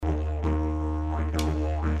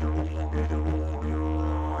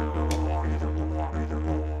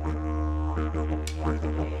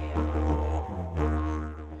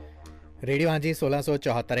Radio ਹਾਂਜੀ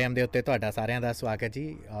 1674 M ਦੇ ਉੱਤੇ ਤੁਹਾਡਾ ਸਾਰਿਆਂ ਦਾ ਸਵਾਗਤ ਜੀ।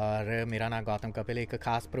 ਔਰ ਮੇਰਾ ਨਾਮ ਗੌਤਮ ਕਪਿਲ। ਇੱਕ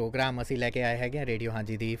ਖਾਸ ਪ੍ਰੋਗਰਾਮ ਅਸੀਂ ਲੈ ਕੇ ਆਏ ਹੈਗੇ ਰੇਡੀਓ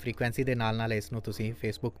ਹਾਂਜੀ ਦੀ ਫ੍ਰੀਕੁਐਂਸੀ ਦੇ ਨਾਲ ਇਸ ਨੂੰ ਤੁਸੀਂ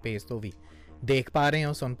ਫੇਸਬੁੱਕ ਪੇਜ ਤੋਂ ਵੀ ਦੇਖ ਪਾ ਰਹੇ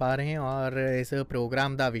ਹੋ, ਸੁਣ ਪਾ ਰਹੇ ਹੋ। ਔਰ ਇਸ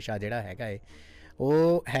ਪ੍ਰੋਗਰਾਮ ਦਾ ਵਿਸ਼ਾ ਜਿਹੜਾ ਹੈਗਾ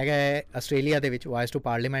ਉਹ ਹੈਗਾ ਆਸਟ੍ਰੇਲੀਆ ਦੇ ਵਿੱਚ ਵੌਇਸ ਟੂ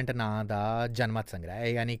ਪਾਰਲੀਮੈਂਟ ਨਾਂ ਦਾ ਜਨਮਤ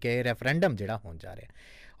ਸੰਗ੍ਰਹਿ, ਯਾਨੀ ਕਿ ਰੈਫਰੈਂਡਮ ਜਿਹੜਾ ਹੋਣ ਜਾ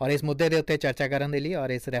ਰਿਹਾ। ਔਰ ਇਸ ਮੁੱਦੇ ਦੇ ਉੱਤੇ ਚਰਚਾ ਕਰਨ ਦੇ ਲਈ ਔਰ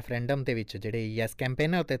ਇਸ ਰੈਫਰੈਂਡਮ ਦੇ ਵਿੱਚ ਜਿਹੜੇ ਯੈਸ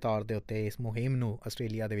ਕੈਂਪੇਨਰ ਦੇ ਤੌਰ ਦੇ ਉੱਤੇ ਇਸ ਮੁਹਿੰਮ ਨੂੰ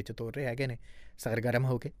ਆਸਟ੍ਰੇਲੀਆ ਦੇ ਵਿੱਚ ਤੋਰ ਰਹੇ ਹੈਗੇ ਨੇ ਸਰਗਰਮ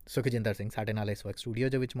ਹੋ ਕੇ ਸੁਖਜਿੰਦਰ ਸਿੰਘ ਸਾਡੇ ਨਾਲ ਇਸ ਵਕਤ ਸਟੂਡੀਓ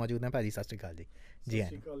ਦੇ ਵਿੱਚ ਮੌਜੂਦ ਨੇ। ਭਾਜੀ ਸਤਿ ਸ਼੍ਰੀ ਅਕਾਲ ਜੀ। ਜੀ ਸਤਿ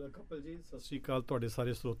ਸ਼੍ਰੀ ਅਕਾਲ ਕਪਿਲ ਜੀ, ਸਤਿ ਸ਼੍ਰੀ ਅਕਾਲ ਤੁਹਾਡੇ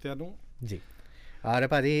ਸਾਰੇ ਸਰੋਤਿਆਂ ਨੂੰ ਜੀ। ਔਰ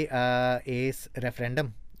ਭਾਜੀ ਇਸ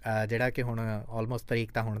ਰੈਫਰੈਂਡਮ ਜਿਹੜਾ ਕਿ ਹੁਣ ਆਲਮੋਸਟ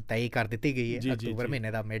ਤਰੀਕ ਤਾਂ ਹੁਣ ਤੈਅ ਕਰ ਦਿੱਤੀ ਗਈ ਹੈ, ਅਕਤੂਬਰ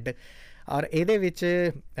ਮਹੀਨੇ ਦਾ ਮਿਡ। ਔਰ ਇਹਦੇ ਵਿੱਚ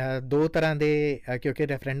ਦੋ ਤਰ੍ਹਾਂ ਦੇ, ਕਿਉਂਕਿ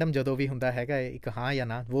ਰੈਫਰੈਂਡਮ ਜਦੋਂ ਵੀ ਹੁੰਦਾ ਹੈਗਾ ਇੱਕ ਹਾਂ ਜਾਂ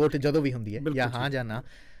ਨਾ ਵੋਟ ਜਦੋਂ ਵੀ ਹੁੰਦੀ ਹੈ ਜਾਂ ਹਾਂ ਜਾਂ ਨਾ,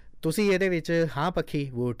 ਤੁਸੀਂ ਇਹਦੇ ਵਿੱਚ ਹਾਂ ਪੱਖੀ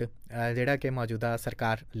ਵੋਟ ਜਿਹੜਾ ਕਿ ਮੌਜੂਦਾ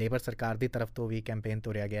ਸਰਕਾਰ ਲੇਬਰ ਸਰਕਾਰ ਦੀ ਤਰਫ ਤੋਂ ਵੀ ਕੈਂਪੇਨ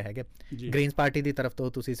ਤੋਰਿਆ ਗਿਆ ਹੈਗਾ, ਗ੍ਰੀਨਸ ਪਾਰਟੀ ਦੀ ਤਰਫ ਤੋਂ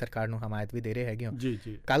ਤੁਸੀਂ ਸਰਕਾਰ ਨੂੰ ਹਮਾਇਤ ਵੀ ਦੇ ਰਹੇ ਹੈਗੇ ਹੋ।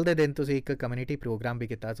 ਕੱਲ੍ਹ ਦੇ ਦਿਨ ਤੁਸੀਂ ਇੱਕ ਕਮਿਊਨਿਟੀ ਪ੍ਰੋਗਰਾਮ ਵੀ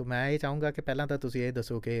ਕੀਤਾ। ਸੋ ਮੈਂ ਇਹ ਚਾਹੂੰਗਾ ਕਿ ਪਹਿਲਾਂ ਤਾਂ ਤੁਸੀਂ ਇਹ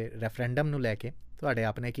ਦੱਸੋ ਕਿ ਰੈਫਰੈਂਡਮ ਨੂੰ ਲੈ ਕੇ ਤੁਹਾਡੇ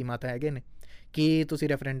ਆਪਣੇ ਕੀ ਮਤ ਹੈਗੇ ਨੇ, ਕੀ ਤੁਸੀਂ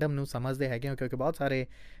ਰੈਫਰੈਂਡਮ ਨੂੰ ਸਮਝਦੇ ਹੈਗੇ ਹੋ? ਕਿਉਂਕਿ ਬਹੁਤ ਸਾਰੇ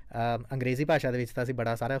ਅੰਗਰੇਜ਼ੀ ਭਾਸ਼ਾ ਦੇ ਵਿੱਚ ਤਾਂ ਅਸੀਂ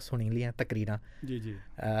ਬੜਾ ਸਾਰਾ ਸੁਣੀ ਲੀਆਂ ਤਕਰੀਰਾਂ,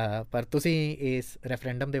 ਪਰ ਤੁਸੀਂ ਇਸ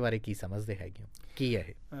ਰੈਫਰੈਂਡਮ ਦੇ ਬਾਰੇ ਕੀ ਸਮਝਦੇ ਹੈਗੇ ਹੋ, ਕੀ ਹੈ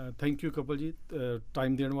ਇਹ? ਥੈਂਕ ਯੂ ਕਪਿਲ ਜੀ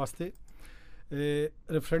ਟਾਈਮ ਦੇਣ ਵਾਸਤੇ।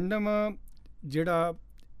 ਰੈਫਰੈਂਡਮ ਜਿਹੜਾ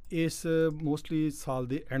ਇਸ ਮੋਸਟਲੀ ਸਾਲ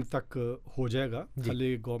ਦੇ ਐਂਡ ਤੱਕ ਹੋ ਜਾਏਗਾ,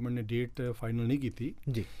 ਹਾਲੇ ਗੌਰਮੈਂਟ ਨੇ ਡੇਟ ਫਾਈਨਲ ਨਹੀਂ ਕੀਤੀ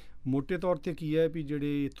ਜੀ। ਮੋਟੇ ਤੌਰ 'ਤੇ ਕੀ ਹੈ ਵੀ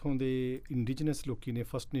ਜਿਹੜੇ ਇੱਥੋਂ ਦੇ ਇੰਡੀਜਨਸ ਲੋਕੀ ਨੇ,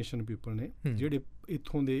 ਫਸਟ ਨੇਸ਼ਨ ਪੀਪਲ ਨੇ, ਜਿਹੜੇ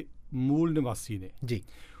ਇੱਥੋਂ ਦੇ ਮੂਲ ਨਿਵਾਸੀ ਨੇ ਜੀ,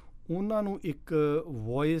 ਉਹਨਾਂ ਨੂੰ ਇੱਕ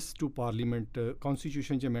ਵੌਇਸ ਟੂ ਪਾਰਲੀਮੈਂਟ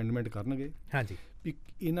ਕੌਂਸਟੀਟਿਊਸ਼ਨ 'ਚ ਅਮੈਂਡਮੈਂਟ ਕਰਨਗੇ। ਹਾਂਜੀ, ਵੀ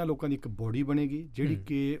ਇਹਨਾਂ ਲੋਕਾਂ ਦੀ ਇੱਕ ਬੋਡੀ ਬਣੇਗੀ ਜਿਹੜੀ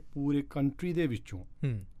ਕਿ ਪੂਰੇ ਕੰਟਰੀ ਦੇ ਵਿੱਚੋਂ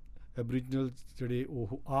ਐਬਰੀਜਨਲ ਜਿਹੜੇ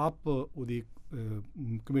ਉਹ ਆਪ ਉਹਦੀ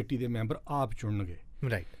ਕਮੇਟੀ ਦੇ ਮੈਂਬਰ ਆਪ ਚੁਣਨਗੇ।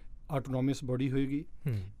 ਰਾਈਟ, ਆਟੋਨੋਮਸ ਬੋਡੀ ਹੋਏਗੀ।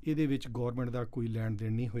 ਇਹਦੇ ਵਿੱਚ ਗੌਰਮੈਂਟ ਦਾ ਕੋਈ ਲੈਣ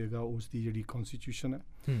ਦੇਣ ਨਹੀਂ ਹੋਏਗਾ, ਉਸ ਦੀ ਜਿਹੜੀ ਕੌਂਸਟੀਟਿਊਸ਼ਨ ਹੈ।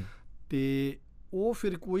 ਅਤੇ ਉਹ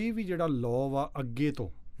ਫਿਰ ਕੋਈ ਵੀ ਜਿਹੜਾ ਲਾਅ ਵਾ ਅੱਗੇ ਤੋਂ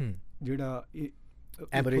ਜਿਹੜਾ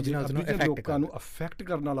ਲੋਕਾਂ ਨੂੰ ਅਫੈਕਟ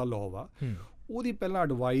ਕਰਨ ਵਾਲਾ ਲਾਅ ਵਾ, ਉਹਦੀ ਪਹਿਲਾਂ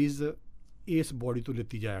ਐਡਵਾਈਜ਼ ਇਸ ਬੋਡੀ ਤੋਂ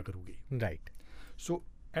ਲਿੱਤੀ ਜਾਇਆ ਕਰੂਗੀ। Right, so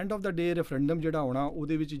end of the day referendum ਜਿਹੜਾ ਆਉਣਾ,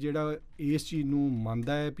 ਉਹਦੇ ਵਿੱਚ ਜਿਹੜਾ ਇਸ ਚੀਜ਼ ਨੂੰ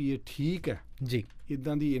ਮੰਨਦਾ ਹੈ ਵੀ ਇਹ ਠੀਕ ਹੈ ਜੀ,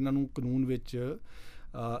 ਇੱਦਾਂ ਦੀ ਇਹਨਾਂ ਨੂੰ ਕਾਨੂੰਨ ਵਿੱਚ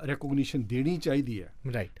ਰੈਕੋਗਨੀਸ਼ਨ ਦੇਣੀ ਚਾਹੀਦੀ ਹੈ।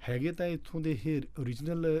 ਰਾਈਟ, ਹੈਗੇ ਤਾਂ ਇੱਥੋਂ ਦੇ ਇਹ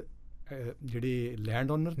ਓਰੀਜਨਲ ਜਿਹੜੇ ਲੈਂਡ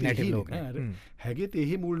ਓਨਰ ਹੈਗੇ ਤੇ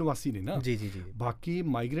ਇਹ ਮੂਲ ਨਿਵਾਸੀ ਨੇ ਨਾ। ਜੀ ਜੀ ਜੀ, ਬਾਕੀ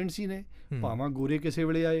ਮਾਈਗਰੈਂਟਸ ਹੀ ਨੇ, ਭਾਵੇਂ ਗੋਰੇ ਕਿਸੇ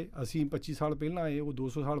ਵੇਲੇ ਆਏ, ਅਸੀਂ 25 ਸਾਲ ਪਹਿਲਾਂ ਆਏ, ਉਹ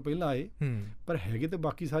 200 ਸਾਲ ਪਹਿਲਾਂ ਆਏ, ਪਰ ਹੈਗੇ ਤੇ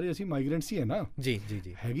ਬਾਕੀ ਸਾਰੇ ਅਸੀਂ ਮਾਈਗਰੈਂਟਸ ਹੀ ਹੈ ਨਾ। ਜੀ ਜੀ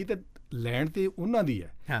ਜੀ, ਹੈਗੀ ਤਾਂ ਲੈਂਡ ਤੇ ਉਹਨਾਂ ਦੀ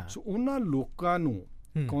ਹੈ। ਸੋ ਉਹਨਾਂ ਲੋਕਾਂ ਨੂੰ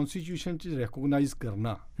ਕੌਂਸਟੀਟਿਊਸ਼ਨ 'ਚ ਰੈਕੋਗਨਾਈਜ਼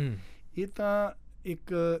ਕਰਨਾ, ਇਹ ਤਾਂ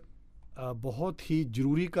ਇੱਕ ਬਹੁਤ ਹੀ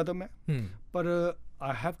ਜ਼ਰੂਰੀ ਕਦਮ ਹੈ। ਪਰ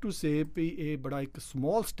ਆਈ ਹੈਵ ਟੂ ਸੇ ਵੀ ਇਹ ਬੜਾ ਇੱਕ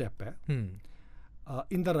ਸਮਾਲ ਸਟੈਪ ਹੈ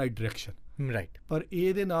in the right direction. Right, ਪਰ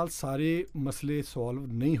ਇਹਦੇ ਨਾਲ ਸਾਰੇ ਮਸਲੇ ਸੋਲਵ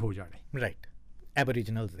ਨਹੀਂ ਹੋ ਜਾਣੇ। ਰਾਈਟ,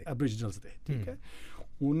 ਐਬਰੀਜਨਲਸ ਦੇ ਠੀਕ ਹੈ,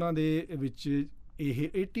 ਉਹਨਾਂ ਦੇ ਵਿੱਚ ਇਹ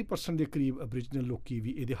 80% ਦੇ ਕਰੀਬ ਐਬਰੀਜਨਲ ਲੋਕੀ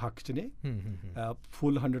ਵੀ ਇਹਦੇ ਹੱਕ 'ਚ ਨੇ।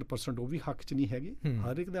 ਫੁੱਲ 100% ਉਹ ਵੀ ਹੱਕ 'ਚ ਨਹੀਂ ਹੈਗੇ,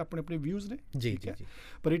 ਹਰ ਇੱਕ ਦੇ ਆਪਣੇ ਆਪਣੇ ਵਿਊਜ਼ ਨੇ। ਠੀਕ ਹੈ,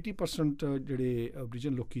 ਪਰ 80% ਜਿਹੜੇ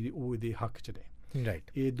ਐਬਰੀਜਨਲ ਲੋਕੀ ਨੇ ਉਹ ਇਹਦੇ ਹੱਕ 'ਚ ਨੇ।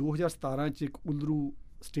 ਰਾਈਟ, ਇਹ 2017 'ਚ ਇੱਕ Uluru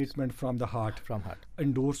statement from the heart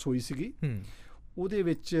endorse ਹੋਈ ਸੀਗੀ। ਉਹਦੇ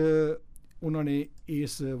ਵਿੱਚ ਉਹਨਾਂ ਨੇ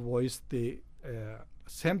ਇਸ ਵੌਇਸ 'ਤੇ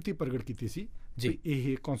ਸਹਿਮਤੀ ਪ੍ਰਗਟ ਕੀਤੀ ਸੀ ਵੀ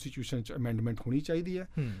ਇਹ ਕੌਂਸਟੀਟਿਊਸ਼ਨ 'ਚ ਅਮੈਂਡਮੈਂਟ ਹੋਣੀ ਚਾਹੀਦੀ ਹੈ।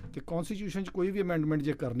 ਅਤੇ ਕੌਂਸਟੀਟਿਊਸ਼ਨ 'ਚ ਕੋਈ ਵੀ ਅਮੈਂਡਮੈਂਟ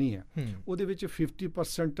ਜੇ ਕਰਨੀ ਹੈ, ਉਹਦੇ ਵਿੱਚ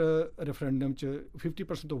 50% ਰੈਫਰੈਂਡਮ 'ਚ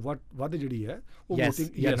 50% ਤੋਂ ਵੱਧ ਜਿਹੜੀ ਹੈ ਉਹ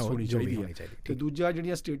ਵੋਟਿੰਗ ਯੈਸ ਹੋਣੀ ਚਾਹੀਦੀ ਹੈ। ਅਤੇ ਦੂਜਾ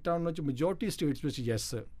ਜਿਹੜੀਆਂ ਸਟੇਟਾਂ ਉਹਨਾਂ 'ਚ ਮੈਜੋਰਟੀ ਸਟੇਟਸ ਵਿੱਚ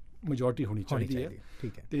ਯੈਸ ਮੈਜੋਰਟੀ ਹੋਣੀ ਚਾਹੀਦੀ ਹੈ।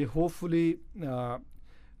 ਅਤੇ ਹੋਪਫੁਲੀ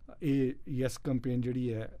ਇਹ ਯੈਸ ਕੰਪੇਨ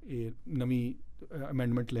ਜਿਹੜੀ ਹੈ ਇਹ ਨਵੀਂ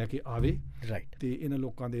ਅਮੈਂਡਮੈਂਟ ਲੈ ਕੇ ਆਵੇ। ਰਾਈਟ, ਅਤੇ ਇਹਨਾਂ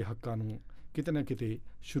ਲੋਕਾਂ ਦੇ ਹੱਕਾਂ ਨੂੰ ਕਿਤੇ ਨਾ ਕਿਤੇ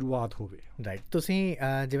ਸ਼ੁਰੂਆਤ ਹੋਵੇ। ਰਾਈਟ, ਤੁਸੀਂ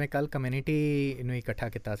ਜਿਵੇਂ ਕੱਲ੍ਹ ਕਮਿਊਨਿਟੀ ਨੂੰ ਇਕੱਠਾ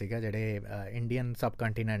ਕੀਤਾ ਸੀਗਾ, ਜਿਹੜੇ ਇੰਡੀਅਨ ਸਬ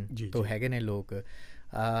ਕੰਟੀਨੈਂਟ ਤੋਂ ਹੈਗੇ ਨੇ ਲੋਕ,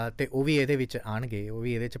 ਅਤੇ ਉਹ ਵੀ ਇਹਦੇ ਵਿੱਚ ਆਉਣਗੇ, ਉਹ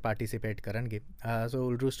ਵੀ ਇਹਦੇ 'ਚ ਪਾਰਟੀਸੀਪੇਟ ਕਰਨਗੇ। So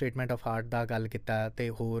Uluru statement of heart ਦਾ ਗੱਲ ਕੀਤਾ, ਅਤੇ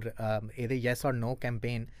ਹੋਰ ਇਹਦੇ ਯੈਸ ਔਰ ਨੋ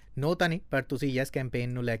ਕੈਂਪੇਨ, ਨੋ ਤਾਂ ਨਹੀਂ ਪਰ ਤੁਸੀਂ ਯੈਸ ਕੈਂਪੇਨ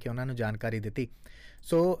ਨੂੰ ਲੈ ਕੇ ਉਹਨਾਂ ਨੂੰ ਜਾਣਕਾਰੀ ਦਿੱਤੀ।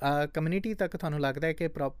 ਸੋ ਕਮਿਊਨਿਟੀ ਤੱਕ ਤੁਹਾਨੂੰ ਲੱਗਦਾ ਹੈ ਕਿ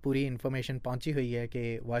ਪੂਰੀ ਇਨਫੋਰਮੇਸ਼ਨ ਪਹੁੰਚੀ ਹੋਈ ਹੈ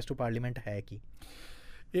ਕਿ ਵੌਇਸ ਟੂ ਪਾਰਲੀਮੈਂਟ ਹੈ ਕੀ?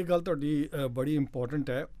 ਇਹ ਗੱਲ ਤੁਹਾਡੀ ਬੜੀ ਇੰਪੋਰਟੈਂਟ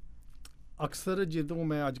ਹੈ। ਅਕਸਰ ਜਦੋਂ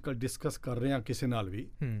ਮੈਂ ਅੱਜ ਕੱਲ੍ਹ ਡਿਸਕਸ ਕਰ ਰਿਹਾ ਕਿਸੇ ਨਾਲ ਵੀ,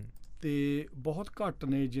 ਅਤੇ ਬਹੁਤ ਘੱਟ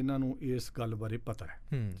ਨੇ ਜਿਨ੍ਹਾਂ ਨੂੰ ਇਸ ਗੱਲ ਬਾਰੇ ਪਤਾ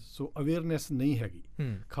ਹੈ। ਸੋ ਅਵੇਅਰਨੈਸ ਨਹੀਂ ਹੈਗੀ,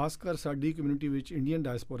 ਖਾਸ ਕਰ ਸਾਡੀ ਕਮਿਊਨਿਟੀ ਵਿੱਚ, ਇੰਡੀਅਨ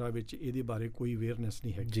ਡਾਇਸਪੋਰਾ ਵਿੱਚ ਇਹਦੇ ਬਾਰੇ ਕੋਈ ਅਵੇਅਰਨੈਸ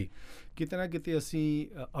ਨਹੀਂ ਹੈਗੀ। ਕਿਤੇ ਨਾ ਕਿਤੇ ਅਸੀਂ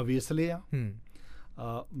ਅਵੇਸਲੇ ਹਾਂ।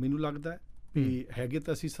 ਮੈਨੂੰ ਲੱਗਦਾ ਵੀ ਹੈਗੇ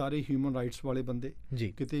ਤਾਂ ਅਸੀਂ ਸਾਰੇ ਹਿਊਮਨ ਰਾਈਟਸ ਵਾਲੇ ਬੰਦੇ,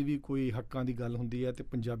 ਕਿਤੇ ਵੀ ਕੋਈ ਹੱਕਾਂ ਦੀ ਗੱਲ ਹੁੰਦੀ ਹੈ ਤੇ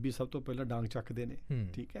ਪੰਜਾਬੀ ਸਭ ਤੋਂ ਪਹਿਲਾਂ ਡਾਂਗ ਚੱਕਦੇ ਨੇ।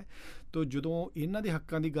 ਠੀਕ ਹੈ, ਤਾਂ ਜਦੋਂ ਇਹਨਾਂ ਦੇ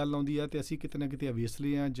ਹੱਕਾਂ ਦੀ ਗੱਲ ਆਉਂਦੀ ਹੈ ਤੇ ਅਸੀਂ ਕਿਤੇ ਨਾ ਕਿਤੇ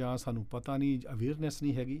ਅਵੇਸਲੇ ਹਾਂ, ਜਾਂ ਸਾਨੂੰ ਪਤਾ ਨਹੀਂ, ਅਵੇਅਰਨੈਸ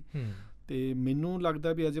ਨਹੀਂ ਹੈਗੀ। ਤੇ ਮੈਨੂੰ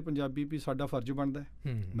ਲੱਗਦਾ ਵੀ ਐਜ਼ ਏ ਪੰਜਾਬੀ ਵੀ ਸਾਡਾ ਫਰਜ਼ ਬਣਦਾ।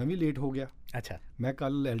 ਮੈਂ ਵੀ ਲੇਟ ਹੋ ਗਿਆ। ਅੱਛਾ। ਮੈਂ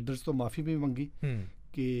ਕੱਲ ਐਲਡਰਸ ਤੋਂ ਮਾਫੀ ਵੀ ਮੰਗੀ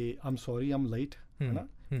ਕਿ ਆਮ ਸੌਰੀ ਆਮ ਲੇਟ, ਹੈ ਨਾ।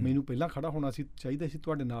 ਮੈਨੂੰ ਪਹਿਲਾਂ ਖੜਾ ਹੋਣਾ ਸੀ ਚਾਹੀਦਾ ਸੀ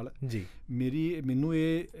ਤੁਹਾਡੇ ਨਾਲ ਜੀ। ਮੈਨੂੰ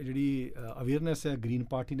ਇਹ ਜਿਹੜੀ ਅਵੇਅਰਨੈਸ ਹੈ ਗ੍ਰੀਨ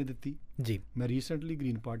ਪਾਰਟੀ ਨੇ ਦਿੱਤੀ ਜੀ। ਮੈਂ ਰੀਸੈਂਟਲੀ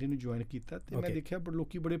ਗ੍ਰੀਨ ਪਾਰਟੀ ਨੂੰ ਜੁਆਇਨ ਕੀਤਾ ਤੇ ਮੈਂ ਦੇਖਿਆ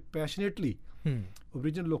ਲੋਕੀ ਬੜੇ ਪੈਸ਼ਨੇਟਲੀ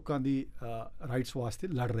ਓਰੀਜਨਲ ਲੋਕਾਂ ਦੀ ਰਾਈਟਸ ਵਾਸਤੇ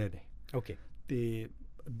ਲੜ ਰਹੇ ਨੇ। ਓਕੇ। ਤੇ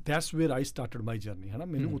that's where I started my journey, ਹੈ ਨਾ।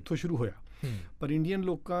 ਮੈਨੂੰ ਉੱਥੋਂ ਸ਼ੁਰੂ ਹੋਇਆ। ਪਰ ਇੰਡੀਅਨ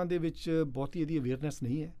ਲੋਕਾਂ ਦੇ ਵਿੱਚ ਬਹੁਤੀ ਇਹਦੀ ਅਵੇਅਰਨੈਸ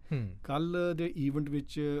ਨਹੀਂ ਹੈ। ਕੱਲ ਦੇ ਈਵੈਂਟ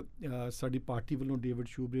ਵਿੱਚ ਸਾਡੀ ਪਾਰਟੀ ਵੱਲੋਂ ਡੇਵਿਡ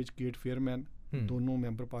ਸ਼ੂਬਰੇਜ, ਕੇਟ ਫੇਅਰਮੈਨ ਦੋਨੋਂ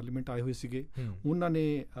ਮੈਂਬਰ ਪਾਰਲੀਮੈਂਟ ਆਏ ਹੋਏ ਸੀਗੇ। ਉਹਨਾਂ ਨੇ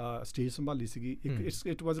ਸਟੇਜ ਸੰਭਾਲੀ ਸੀਗੀ।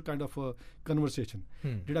 It was a kind of conversation.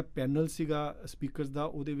 ਜਿਹੜਾ ਪੈਨਲ ਸੀਗਾ ਸਪੀਕਰਸ ਦਾ,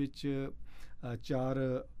 ਉਹਦੇ ਵਿੱਚ 4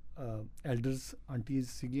 ਐਲਡਰਸ ਆਂਟੀਜ਼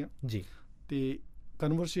ਸੀਗੀਆਂ ਜੀ। ਤੇ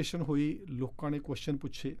ਕਨਵਰਸੇਸ਼ਨ ਹੋਈ, ਲੋਕਾਂ ਨੇ ਕੁਐਸਚਨ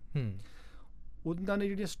ਪੁੱਛੇ, ਉਹਨਾਂ ਨੇ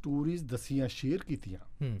ਜਿਹੜੀਆਂ ਸਟੋਰੀਜ਼ ਦੱਸੀਆਂ, ਸ਼ੇਅਰ ਕੀਤੀਆਂ,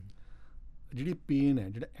 ਜਿਹੜੀ ਪੇਨ ਹੈ,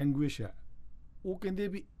 ਜਿਹੜਾ ਐਂਗੁਇਸ਼ ਹੈ, ਉਹ ਕਹਿੰਦੇ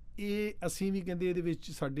ਵੀ ਇਹ ਅਸੀਂ ਵੀ ਕਹਿੰਦੇ ਇਹਦੇ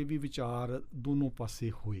ਵਿੱਚ ਸਾਡੇ ਵੀ ਵਿਚਾਰ ਦੋਨੋਂ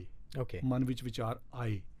ਪਾਸੇ ਹੋਏ। ਮਨ ਵਿੱਚ ਵਿਚਾਰ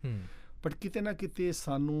ਆਏ। ਬਟ ਕਿਤੇ ਨਾ ਕਿਤੇ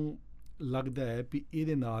ਸਾਨੂੰ ਲੱਗਦਾ ਹੈ ਵੀ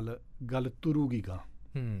ਇਹਦੇ ਨਾਲ ਗੱਲ ਤੁਰੂਗੀ ਗਾ।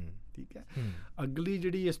 ਠੀਕ ਹੈ। ਅਗਲੀ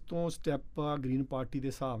ਜਿਹੜੀ ਇਸ ਤੋਂ ਸਟੈਪ ਆ ਗ੍ਰੀਨ ਪਾਰਟੀ ਦੇ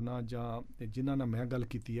ਹਿਸਾਬ ਨਾਲ ਜਾਂ ਜਿਨ੍ਹਾਂ ਨਾਲ ਮੈਂ ਗੱਲ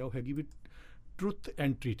ਕੀਤੀ ਆ, ਉਹ ਹੈਗੀ ਵੀ ਟਰੁੱਥ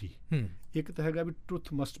ਐਂਡ ਟ੍ਰੀਟੀ। ਇੱਕ ਤਾਂ ਹੈਗਾ ਵੀ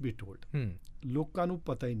ਟਰੁੱਥ ਮਸਟ ਬੀ ਟੋਲਡ। ਲੋਕਾਂ ਨੂੰ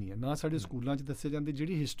ਪਤਾ ਹੀ ਨਹੀਂ ਹੈ, ਨਾ ਸਾਡੇ ਸਕੂਲਾਂ 'ਚ ਦੱਸੇ ਜਾਂਦੇ।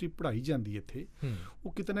 ਜਿਹੜੀ ਹਿਸਟਰੀ ਪੜ੍ਹਾਈ ਜਾਂਦੀ ਇੱਥੇ,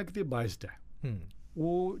 ਉਹ ਕਿਤੇ ਨਾ ਕਿਤੇ ਬਾਇਸਡ ਹੈ।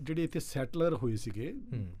 ਉਹ ਜਿਹੜੇ ਇੱਥੇ ਸੈਟਲਰ ਹੋਏ ਸੀਗੇ,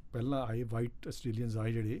 ਪਹਿਲਾਂ ਆਏ ਵਾਈਟ ਆਸਟ੍ਰੇਲੀਅਨਸ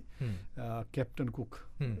ਆਏ, ਜਿਹੜੇ ਕੈਪਟਨ ਕੁੱਕ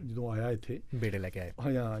ਜਦੋਂ ਆਇਆ ਇੱਥੇ, ਬੇੜੇ ਲੈ ਕੇ ਆਏ,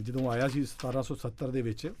 ਹਾਂ, ਜਦੋਂ ਆਇਆ ਸੀ 1770 ਦੇ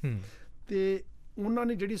ਵਿੱਚ, ਤੇ ਉਹਨਾਂ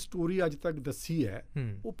ਨੇ ਜਿਹੜੀ ਸਟੋਰੀ ਅੱਜ ਤੱਕ ਦੱਸੀ ਹੈ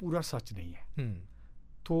ਉਹ ਪੂਰਾ ਸੱਚ ਨਹੀਂ ਹੈ।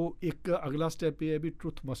 ਤੋ ਇੱਕ ਅਗਲਾ ਸਟੈਪ ਇਹ ਹੈ ਵੀ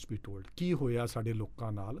ਟਰੁੱਥ ਮਸਟ ਬੀ ਟੋਲਡ। ਕੀ ਹੋਇਆ ਸਾਡੇ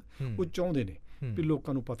ਲੋਕਾਂ ਨਾਲ, ਉਹ ਚਾਹੁੰਦੇ ਨੇ ਵੀ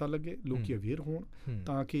ਲੋਕਾਂ ਨੂੰ ਪਤਾ ਲੱਗੇ, ਲੋਕੀ ਅਵੇਅਰ ਹੋਣ,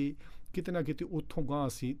 ਤਾਂ ਕਿ ਕਿਤੇ ਨਾ ਕਿਤੇ ਉੱਥੋਂ ਗਾਂ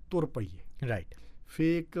ਅਸੀਂ ਤੁਰ ਪਈਏ। ਰਾਈਟ।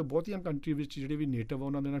 ਫੇਕ ਬਹੁਤੀਆਂ ਕੰਟਰੀ ਵਿੱਚ ਜਿਹੜੇ ਵੀ ਨੇਟਿਵ ਆ,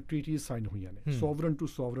 ਉਹਨਾਂ ਦੇ ਨਾਲ ਟ੍ਰੀਟੀਜ਼ ਸਾਈਨ ਹੋਈਆਂ ਨੇ, ਸੋਵਰਨ ਟੂ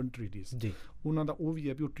ਸੋਵਰਨ ਟ੍ਰੀਟੀਜ਼। ਉਹਨਾਂ ਦਾ ਉਹ ਵੀ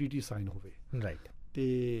ਹੈ ਵੀ ਉਹ ਟ੍ਰੀਟੀ ਸਾਈਨ ਹੋਵੇ। ਰਾਈਟ। ਤੇ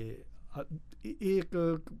ਇਹ ਇੱਕ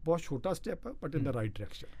ਬਹੁਤ ਛੋਟਾ ਸਟੈਪ ਹੈ, but in the right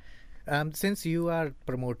direction. Since you are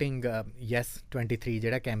promoting yes 23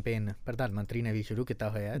 ਜਿਹੜਾ ਕੈਂਪੇਨ ਪ੍ਰਧਾਨ ਮੰਤਰੀ ਨੇ ਵੀ ਸ਼ੁਰੂ ਕੀਤਾ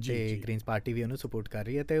ਹੋਇਆ ਤੇ ਗ੍ਰੀਨਸ ਪਾਰਟੀ ਵੀ ਉਹਨੂੰ ਸਪੋਰਟ ਕਰ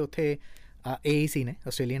ਰਹੀ ਹੈ, ਤੇ ਉੱਥੇ AEC ਨੇ,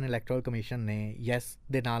 ਆਸਟ੍ਰੇਲੀਅਨ ਇਲੈਕਟੋਰਲ ਕਮਿਸ਼ਨ ਨੇ, ਯੈਸ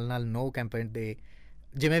ਦੇ ਨਾਲ ਨੋ ਕੈਂਪੇਨ ਦੇ,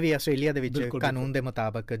 ਜਿਵੇਂ ਵੀ ਆਸਟ੍ਰੇਲੀਆ ਦੇ ਵਿੱਚ ਕਾਨੂੰਨ ਦੇ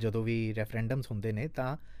ਮੁਤਾਬਕ ਜਦੋਂ ਵੀ ਰੈਫਰੈਂਡਮਸ ਹੁੰਦੇ ਨੇ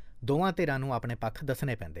ਤਾਂ ਦੋਵਾਂ ਧਿਰਾਂ ਨੂੰ ਆਪਣੇ ਪੱਖ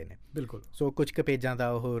ਦੱਸਣੇ ਪੈਂਦੇ ਨੇ। ਬਿਲਕੁਲ। ਸੋ ਕੁਝ ਕੁ ਪੇਜਾਂ ਦਾ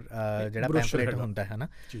ਉਹ ਜਿਹੜਾ ਪੈਂਫਲੇਟ ਹੁੰਦਾ ਹੈ ਨਾ,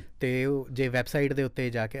 ਤੇ ਜੇ ਵੈਬਸਾਈਟ ਦੇ ਉੱਤੇ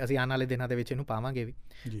ਜਾ ਕੇ ਅਸੀਂ ਆਉਣ ਵਾਲੇ ਦਿਨਾਂ ਦੇ ਵਿੱਚ ਇਹਨੂੰ ਪਾਵਾਂਗੇ ਵੀ,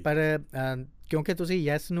 ਪਰ ਕਿਉਂਕਿ ਤੁਸੀਂ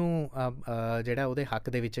ਯੈਸ ਨੂੰ ਜਿਹੜਾ ਉਹਦੇ ਹੱਕ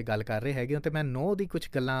ਦੇ ਵਿੱਚ ਗੱਲ ਕਰ ਰਹੇ ਹੈਗੇ ਹੋ, ਤੇ ਮੈਂ ਨੋ ਦੀ ਕੁਝ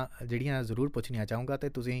ਗੱਲਾਂ ਜਿਹੜੀਆਂ ਜ਼ਰੂਰ ਪੁੱਛਣੀਆਂ ਚਾਹੂੰਗਾ, ਤੇ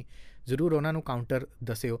ਤੁਸੀਂ ਜ਼ਰੂਰ ਉਹਨਾਂ ਨੂੰ ਕਾਊਂਟਰ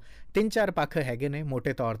ਦੱਸਿਓ। 3-4 ਪੱਖ ਹੈਗੇ ਨੇ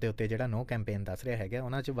ਮੋਟੇ ਤੌਰ ਦੇ ਉੱਤੇ ਜਿਹੜਾ ਨੋ ਕੈਂਪੇਨ ਦੱਸ ਰਿਹਾ ਹੈਗਾ,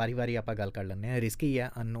 ਉਹਨਾਂ 'ਚ ਵਾਰੀ ਆਪਾਂ ਗੱਲ ਕਰ ਲੈਂਦੇ ਹਾਂ। ਰਿਸਕੀ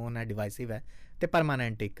ਹੈ, ਅਨਨੋਨ ਹੈ, ਡਿਵਾਈਸਿਵ ਹੈ, ਤੇ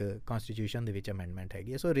ਪਰਮਾਨੈਂਟ ਇੱਕ ਕੌਂਸਟੀਟਿਊਸ਼ਨ ਦੇ ਵਿੱਚ ਅਮੈਂਡਮੈਂਟ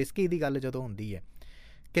ਹੈਗੀ ਹੈ। ਸੋ ਰਿਸਕੀ ਦੀ ਗੱਲ ਜਦੋਂ ਹੁੰਦੀ ਹੈ,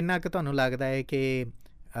 ਕਿੰਨਾ ਕੁ ਤੁਹਾਨੂੰ ਲੱਗਦਾ ਹੈ ਕਿ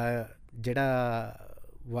ਜਿਹੜਾ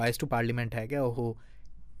ਵਾਇਸ ਟੂ ਪਾਰਲੀਮੈਂਟ ਹੈਗਾ, ਉਹ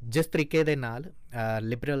ਜਿਸ ਤਰੀਕੇ ਦੇ ਨਾਲ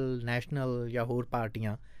ਲਿਬਰਲ, ਨੈਸ਼ਨਲ ਜਾਂ ਹੋਰ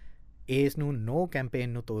ਪਾਰਟੀਆਂ ਇਸ ਨੂੰ ਨੋ ਕੈਂਪੇਨ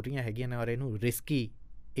ਨੂੰ ਤੋਰ ਰਹੀਆਂ ਹੈਗੀਆਂ ਨੇ, ਔਰ ਇਹਨੂੰ ਰਿਸਕੀ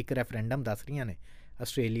ਇੱਕ ਰੈਫਰੈਂਡਮ ਦੱਸ ਰਹੀਆਂ ਨੇ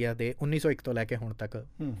ਆਸਟ੍ਰੇਲੀਆ ਦੇ 1901 ਤੋਂ ਲੈ ਕੇ ਹੁਣ ਤੱਕ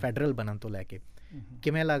ਫੈਡਰਲ ਬਣਨ ਤੋਂ ਲੈ ਕੇ,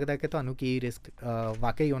 ਕਿਵੇਂ ਲੱਗਦਾ ਕਿ ਤੁਹਾਨੂੰ ਕੀ ਰਿਸਕ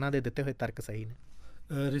ਵਾਕਈ ਉਹਨਾਂ ਦੇ ਦਿੱਤੇ ਹੋਏ ਤਰਕ ਸਹੀ ਨੇ?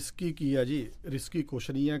 ਰਿਸਕੀ ਕੀ ਆ ਜੀ? ਰਿਸਕੀ ਕੁਛ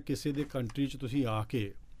ਨਹੀਂ ਹੈ। ਕਿਸੇ ਦੇ ਕੰਟਰੀ 'ਚ ਤੁਸੀਂ ਆ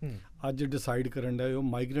ਕੇ ਅੱਜ ਡਿਸਾਈਡ ਕਰਨ ਡਏ ਹੋ,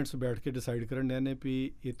 ਮਾਈਗ੍ਰੈਂਟਸ ਬੈਠ ਕੇ ਡਿਸਾਈਡ ਕਰਨ ਡਏ ਨੇ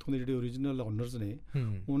ਵੀ ਇੱਥੋਂ ਦੇ ਜਿਹੜੇ ਓਰੀਜਨਲ ਓਨਰਸ ਨੇ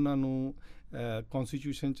ਉਹਨਾਂ ਨੂੰ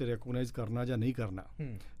ਕੌਂਸਟੀਟਿਊਸ਼ਨ 'ਚ ਰੈਕੋਗਨਾਈਜ਼ ਕਰਨਾ ਜਾਂ ਨਹੀਂ ਕਰਨਾ।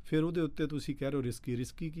 ਫਿਰ ਉਹਦੇ ਉੱਤੇ ਤੁਸੀਂ ਕਹਿ ਰਹੇ ਹੋ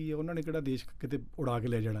ਰਿਸਕੀ ਕੀ ਹੈ? ਉਹਨਾਂ ਨੇ ਕਿਹੜਾ ਦੇਸ਼ ਕਿਤੇ ਉਡਾ ਕੇ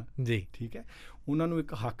ਲੈ ਜਾਣਾ ਜੀ। ਠੀਕ ਹੈ। ਉਹਨਾਂ ਨੂੰ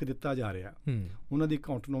ਇੱਕ ਹੱਕ ਦਿੱਤਾ ਜਾ ਰਿਹਾ, ਉਹਨਾਂ ਦੀ ਇੱਕ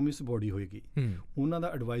ਆਟੋਨੋਮਸ ਬੋਡੀ ਹੋਏਗੀ, ਉਹਨਾਂ ਦਾ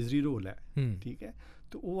ਐਡਵਾਈਜ਼ਰੀ ਰੋਲ ਹੈ। ਠੀਕ ਹੈ।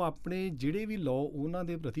 ਤੇ ਉਹ ਆਪਣੇ ਜਿਹੜੇ ਵੀ ਲਾਅ ਉਹਨਾਂ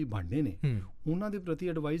ਦੇ ਪ੍ਰਤੀ ਬਣਨੇ ਨੇ, ਉਹਨਾਂ ਦੇ ਪ੍ਰਤੀ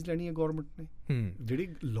ਐਡਵਾਈਜ਼ ਲੈਣੀ ਹੈ ਗੌਰਮੈਂਟ ਨੇ। ਜਿਹੜੇ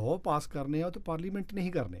ਲਾਅ ਪਾਸ ਕਰਨੇ ਆ ਉਹ ਤਾਂ ਪਾਰਲੀਮੈਂਟ ਨੇ ਹੀ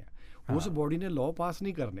ਕਰਨੇ ਆ, ਉਸ ਬੋਡੀ ਨੇ ਲਾਅ ਪਾਸ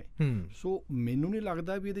ਨਹੀਂ ਕਰਨੇ। ਸੋ ਮੈਨੂੰ ਨਹੀਂ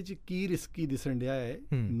ਲੱਗਦਾ ਵੀ ਇਹਦੇ 'ਚ ਕੀ ਰਿਸਕੀ ਦਿਸਣ ਡਿਆ ਹੈ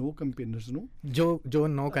ਨੋ ਕੈਂਪੇਨਰਸ ਨੂੰ। ਜੋ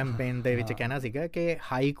ਨੋ ਕੈਂਪੇਨ ਦੇ ਵਿੱਚ ਕਹਿਣਾ ਸੀਗਾ ਕਿ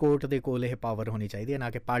ਹਾਈ ਕੋਰਟ ਦੇ ਕੋਲ ਇਹ ਪਾਵਰ ਹੋਣੀ ਚਾਹੀਦੀ ਹੈ, ਨਾ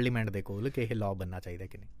ਕਿ ਪਾਰਲੀਮੈਂਟ ਦੇ ਕੋਲ, ਕਿ ਇਹ ਲਾਅ ਬਣਨਾ ਚਾਹੀਦਾ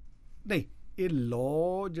ਕਿ ਨਹੀਂ। ਇਹ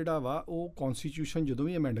ਲਾਅ ਜਿਹੜਾ ਵਾ ਉਹ ਕੌਂਸਟੀਟਿਊਸ਼ਨ ਜਦੋਂ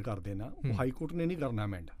ਵੀ ਅਮੈਂਡ ਕਰਦੇ ਨਾ, ਉਹ ਹਾਈ ਕੋਰਟ ਨੇ ਨਹੀਂ ਕਰਨਾ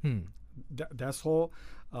ਅਮੈਂਡ। ਦੈਟਸ ਹਾਊ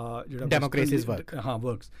ਜਿਹੜਾ ਡੈਮੋਕ੍ਰੇਸੀਜ਼ ਵਰਕ। ਹਾਂ,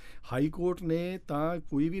 ਵਰਕਸ। ਹਾਈ ਕੋਰਟ ਨੇ ਤਾਂ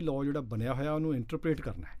ਕੋਈ ਵੀ ਲਾਅ ਜਿਹੜਾ ਬਣਿਆ ਹੋਇਆ ਉਹਨੂੰ ਇੰਟਰਪ੍ਰੇਟ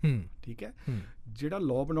ਕਰਨਾ ਹੈ। ਠੀਕ ਹੈ। ਜਿਹੜਾ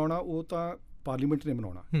ਲਾਅ ਬਣਾਉਣਾ ਉਹ ਤਾਂ ਪਾਰਲੀਮੈਂਟ ਨੇ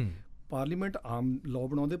ਬਣਾਉਣਾ। ਪਾਰਲੀਮੈਂਟ ਆਮ ਲਾਅ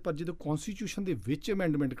ਬਣਾਉਂਦੇ, ਪਰ ਜਦੋਂ ਕੌਂਸਟੀਟਿਊਸ਼ਨ ਦੇ ਵਿੱਚ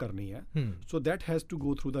ਅਮੈਂਡਮੈਂਟ ਕਰਨੀ ਹੈ, so that has to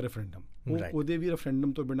go through the referendum. ਉਹਦੇ ਵੀ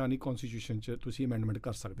ਰੈਫਰੈਂਡਮ ਤੋਂ ਬਿਨਾਂ ਨਹੀਂ ਕੌਂਸਟੀਟਿਊਸ਼ਨ 'ਚ ਤੁਸੀਂ ਅਮੈਂਡਮੈਂਟ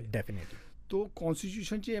ਕਰ ਸਕਦੇ। ਡੈਫੀਨੇਟਲੀ। ਤੋ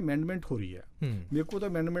ਕੌਂਸਟੀਟਿਊਸ਼ਨ 'ਚ ਅਮੈਂਡਮੈਂਟ ਹੋ ਰਹੀ ਹੈ। ਮੇਰੇ ਕੋਲ ਤਾਂ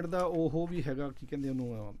ਅਮੈਂਡਮੈਂਟ ਦਾ ਉਹ ਵੀ ਹੈਗਾ, ਕੀ ਕਹਿੰਦੇ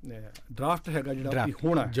ਉਹਨੂੰ, ਡਰਾਫਟ ਹੈਗਾ ਜਿਹੜਾ ਵੀ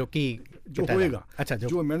ਹੋਣਾ, ਜੋ ਹੋਏਗਾ,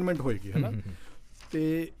 ਜੋ ਅਮੈਂਡਮੈਂਟ ਹੋਏਗੀ, ਹੈ ਨਾ।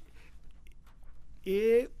 ਤੇ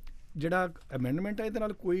ਇਹ ਜਿਹੜਾ ਅਮੈਂਡਮੈਂਟ ਹੈ ਇਹਦੇ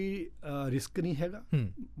ਨਾਲ ਕੋਈ ਰਿਸਕ ਨਹੀਂ ਹੈਗਾ।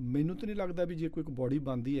 ਮੈਨੂੰ ਤਾਂ ਨਹੀਂ ਲੱਗਦਾ ਵੀ ਜੇ ਕੋਈ ਬੋਡੀ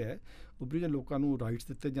ਬਣਦੀ ਹੈ ਓਬਰੀਜਨਲ ਲੋਕਾਂ ਨੂੰ ਰਾਈਟਸ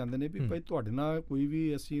ਦਿੱਤੇ ਜਾਂਦੇ ਨੇ ਵੀ ਭਾਈ ਤੁਹਾਡੇ ਨਾਲ ਕੋਈ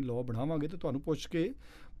ਵੀ ਅਸੀਂ ਲਾਅ ਬਣਾਵਾਂਗੇ ਤਾਂ ਤੁਹਾਨੂੰ ਪੁੱਛ ਕੇ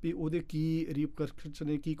ਵੀ ਉਹਦੇ ਕੀ ਰੀਪਰਕਸ਼ਨਸ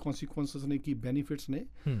ਨੇ, ਕੀ ਕੌਨਸੀਕੁਐਂਸਸ ਨੇ, ਕੀ ਬੈਨੀਫਿਟਸ ਨੇ।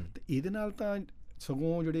 ਤੇ ਇਹਦੇ ਨਾਲ ਤਾਂ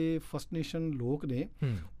ਸਗੋਂ ਜਿਹੜੇ ਫਸਟ ਨੇਸ਼ਨ ਲੋਕ ਨੇ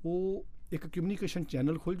ਉਹ ਇੱਕ ਕਮਿਊਨੀਕੇਸ਼ਨ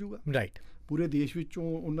ਚੈਨਲ ਖੁੱਲ੍ਹ ਜੂਗਾ। ਰਾਈਟ। ਪੂਰੇ ਦੇਸ਼ ਵਿੱਚੋਂ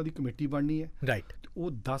ਉਹਨਾਂ ਦੀ ਕਮੇਟੀ ਬਣਨੀ ਹੈ। ਰਾਈਟ।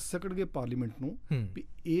 ਉਹ ਦੱਸ ਸਕਣਗੇ ਪਾਰਲੀਮੈਂਟ ਨੂੰ ਵੀ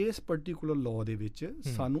ਇਸ ਪਰਟੀਕੂਲਰ ਲਾਅ ਦੇ ਵਿੱਚ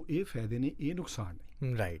ਸਾਨੂੰ ਇਹ ਫਾਇਦੇ ਨੇ, ਇਹ ਨੁਕਸਾਨ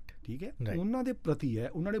ਨੇ। ਰਾਈਟ। ਠੀਕ ਹੈ, ਉਹਨਾਂ ਦੇ ਪ੍ਰਤੀ ਹੈ,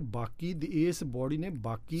 ਉਹਨਾਂ ਨੇ ਬਾਕੀ ਇਸ ਬੋਡੀ ਨੇ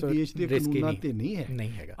ਬਾਕੀ ਦੇਸ਼ ਦੇ ਕਾਨੂੰਨਾਂ ਤੇ ਨਹੀਂ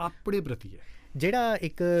ਹੈਗਾ, ਆਪਣੇ ਪ੍ਰਤੀ ਹੈ। ਜਿਹੜਾ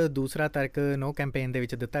ਇੱਕ ਦੂਸਰਾ ਤਰਕ ਨੋ ਕੈਂਪੇਨ ਦੇ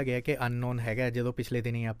ਵਿੱਚ ਦਿੱਤਾ ਗਿਆ ਕਿ ਅਨਨੋਨ ਹੈਗਾ, ਜਦੋਂ ਪਿਛਲੇ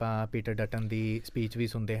ਦਿਨੀ ਆਪਾਂ ਪੀਟਰ ਡਟਨ ਦੀ ਸਪੀਚ ਵੀ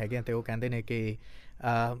ਸੁਣਦੇ ਹੈਗੇ ਅਤੇ ਉਹ ਕਹਿੰਦੇ ਨੇ ਕਿ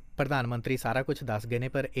ਪ੍ਰਧਾਨ ਮੰਤਰੀ ਸਾਰਾ ਕੁਝ ਦੱਸ ਗਏ ਨੇ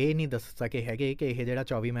ਪਰ ਇਹ ਨਹੀਂ ਦੱਸ ਸਕੇ ਹੈਗੇ ਕਿ ਇਹ ਜਿਹੜਾ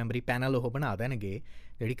 24 ਮੈਂਬਰੀ ਪੈਨਲ ਉਹ ਬਣਾ ਦੇਣਗੇ,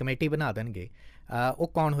 ਜਿਹੜੀ ਕਮੇਟੀ ਬਣਾ ਦੇਣਗੇ, ਉਹ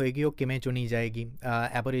ਕੌਣ ਹੋਏਗੀ, ਉਹ ਕਿਵੇਂ ਚੁਣੀ ਜਾਏਗੀ,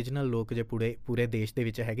 ਐਬੋਰੀਜਨਲ ਲੋਕ ਜੇ ਪੂਰੇ ਦੇਸ਼ ਦੇ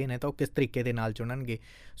ਵਿੱਚ ਹੈਗੇ ਨੇ ਤਾਂ ਉਹ ਕਿਸ ਤਰੀਕੇ ਦੇ ਨਾਲ ਚੁਣਨਗੇ।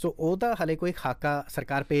 ਸੋ ਉਹਦਾ ਹਾਲੇ ਕੋਈ ਖਾਕਾ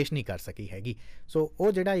ਸਰਕਾਰ ਪੇਸ਼ ਨਹੀਂ ਕਰ ਸਕੀ ਹੈਗੀ। ਸੋ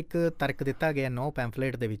ਉਹ ਜਿਹੜਾ ਇੱਕ ਤਰਕ ਦਿੱਤਾ ਗਿਆ ਨੋ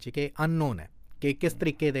ਪੈਂਫਲੇਟ ਦੇ ਵਿੱਚ ਕਿ ਅਨਨੋਨ ਹੈ ਕਿ ਕਿਸ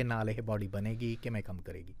ਤਰੀਕੇ ਦੇ ਨਾਲ ਇਹ ਬੋਡੀ ਬਣੇਗੀ, ਕਿਵੇਂ ਕੰਮ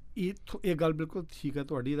ਕਰੇਗੀ। ਇਹ ਗੱਲ ਬਿਲਕੁਲ ਠੀਕ ਹੈ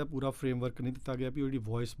ਤੁਹਾਡੀ। ਇਹਦਾ ਪੂਰਾ ਫਰੇਮਵਰਕ ਨਹੀਂ ਦਿੱਤਾ ਗਿਆ ਵੀ ਉਹ ਜਿਹੜੀ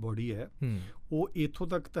ਵੌਇਸ ਬੋਡੀ ਹੈ ਉਹ ਇੱਥੋਂ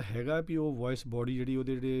ਤੱਕ ਤਾਂ ਹੈਗਾ ਵੀ ਉਹ ਵੌਇਸ ਬੋਡੀ ਜਿਹੜੀ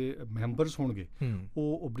ਉਹਦੇ ਜਿਹੜੇ ਮੈਂਬਰਸ ਹੋਣਗੇ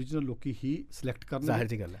ਉਹ ਓਰੀਜਨਲ ਲੋਕੀ ਹੀ ਸਿਲੈਕਟ ਕਰਨਗੇ। ਜ਼ਾਹਿਰ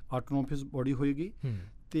ਜੀ ਗੱਲ ਹੈ, ਆਟੋਨੋਮਸ ਬੋਡੀ ਹੋਏਗੀ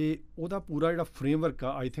ਤੇ ਉਹਦਾ ਪੂਰਾ ਜਿਹੜਾ ਫਰੇਮਵਰਕ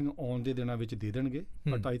ਆ ਆਈ ਥਿੰਕ ਆਉਣ ਦੇ ਦਿਨਾਂ ਵਿੱਚ ਦੇ ਦੇਣਗੇ।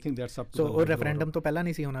 But I think that's up to ਉਹ ਰੈਫਰੈਂਡਮ ਤੋਂ ਪਹਿਲਾਂ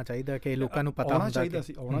ਨਹੀਂ ਸੀ ਹੋਣਾ ਚਾਹੀਦਾ ਕਿ ਲੋਕਾਂ ਨੂੰ ਪਤਾ ਹੋਣਾ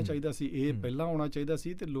ਚਾਹੀਦਾ ਸੀ ਇਹ ਪਹਿਲਾਂ ਆਉਣਾ ਚਾਹੀਦਾ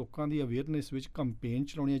ਸੀ ਤੇ ਲੋਕਾਂ ਦੀ ਅਵੇਅਰਨੈਸ ਵਿੱਚ ਕੰਪੇਨ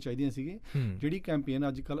ਚਲਾਉਣੀਆਂ ਚਾਹੀਦੀਆਂ ਸੀਗੀ। ਜਿਹੜੀ ਕੈਂਪੇਨ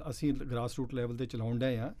ਅੱਜ ਕੱਲ੍ਹ ਅਸੀਂ ਗ੍ਰਾਸ ਰੂਟ ਲੈਵਲ ਤੇ ਚਲਾਉਣ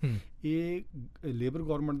ਡਏ ਆ, ਇਹ ਲੇਬਰ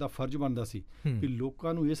ਗੌਰਮੈਂਟ ਦਾ ਫਰਜ਼ ਬਣਦਾ ਸੀ ਕਿ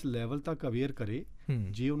ਲੋਕਾਂ ਨੂੰ ਇਸ ਲੈਵਲ ਤੱਕ ਅਵੇਅਰ ਕਰੇ।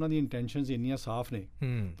 ਜੇ ਉਹਨਾਂ ਦੀ ਇੰਟੈਂਸ਼ਨਸ ਇੰਨੀਆਂ ਸਾਫ਼ ਨੇ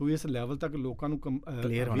ਤਾਂ ਇਸ ਲੈਵਲ ਤੱਕ ਲੋਕਾਂ ਨੂੰ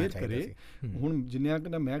ਅਵੇਅਰ ਕਰੇ। ਹੁਣ ਜਿੰਨਿਆਂ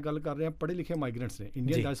ਕਿ ਮੈਂ ਗੱਲ ਕਰ ਰਿਹਾ ਪੜ੍ਹੇ ਲਿਖੇ ਮਾਈਗ੍ਰੈਂਟਸ ਨੇ,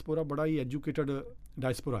 ਇੰਡੀਅਨ ਡਾਇਸਪੋਰਾ ਬੜਾ ਹੀ ਐਜੂਕੇਟਡ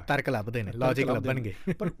ਡਾਇਸਪੋਰਾ ਹੈ, ਤਰਕ ਲੱਭਦੇ ਨੇ, ਲੌਜਿਕ ਲੱਭਣਗੇ,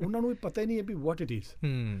 ਪਰ ਉਹਨਾਂ ਨੂੰ ਇਹ ਪਤਾ ਹੀ ਨਹੀਂ ਹੈ ਵੀ ਵਾਟ ਇਟ ਇਜ਼।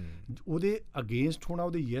 ਉਹਦੇ ਅਗੇਂਸਟ ਹੋਣਾ,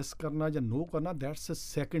 ਉਹਦੇ ਯੈਸ ਕਰਨਾ ਜਾਂ ਨੋ ਕਰਨਾ, that's a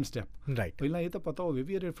second step. Right. ਪਹਿਲਾਂ ਇਹ ਤਾਂ ਪਤਾ ਹੋਵੇ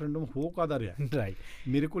ਵੀ ਇਹ ਰੈਫਰੈਂਡਮ ਹੋ ਕਾਹਦਾ ਰਿਹਾ। ਰਾਈਟ।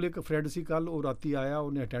 ਮੇਰੇ ਕੋਲ ਇੱਕ ਫਰੈਂਡ ਸੀ ਕੱਲ, ਉਹ ਰਾਤੀ ਆਇਆ,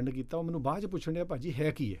 ਉਹਨੇ ਅਟੈਂਡ ਕੀਤਾ, ਉਹ ਮੈਨੂੰ ਬਾਅਦ 'ਚ ਪੁੱਛਣ ਡਿਆ ਭਾਜੀ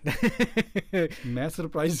ਹੈ ਕੀ ਹੈ। ਮੈਂ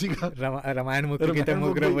ਸਰਪ੍ਰਾਈਜ਼ ਸੀਗਾ। ਰਾਮਾਇਣ ਮੁੱਕ ਕੇ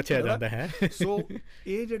ਮੁਗਰਾ ਪੁੱਛਿਆ ਜਾਂਦਾ ਹੈ। ਸੋ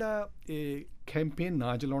ਇਹ ਜਿਹੜਾ ਕੈਂਪੇਨ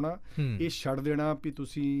ਨਾ ਚਲਾਉਣਾ, ਇਹ ਛੱਡ ਦੇਣਾ ਵੀ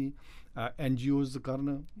ਤੁਸੀਂ NGOs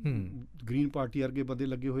ਕਰਨ, ਗ੍ਰੀਨ ਪਾਰਟੀ ਵਰਗੇ ਬੰਦੇ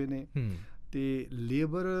ਲੱਗੇ ਹੋਏ ਨੇ ਤੇ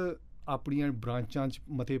ਲੇਬਰ ਆਪਣੀਆਂ ਬ੍ਰਾਂਚਾਂ 'ਚ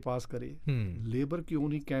ਮਤੇ ਪਾਸ ਕਰੇ। ਲੇਬਰ ਕਿਉਂ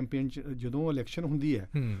ਨਹੀਂ ਕੈਂਪੇਨ 'ਚ, ਜਦੋਂ ਇਲੈਕਸ਼ਨ ਹੁੰਦੀ ਹੈ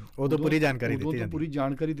ਉਦੋਂ ਪੂਰੀ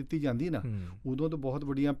ਜਾਣਕਾਰੀ ਦਿੱਤੀ ਜਾਂਦੀ ਨਾ, ਉਦੋਂ ਤਾਂ ਬਹੁਤ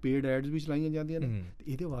ਵੱਡੀਆਂ ਪੇਡ ਐਡਸ ਵੀ ਚਲਾਈਆਂ ਜਾਂਦੀਆਂ ਨੇ ਤੇ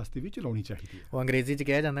ਇਹਦੇ ਵਾਸਤੇ ਵੀ ਚਲਾਉਣੀ ਚਾਹੀਦੀ ਹੈ। ਉਹ ਅੰਗਰੇਜ਼ੀ 'ਚ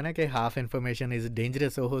ਕਿਹਾ ਜਾਂਦਾ ਨਾ ਕਿ half information is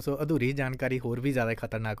dangerous. So ਅਧੂਰੀ ਜਾਣਕਾਰੀ ਹੋਰ ਵੀ ਜ਼ਿਆਦਾ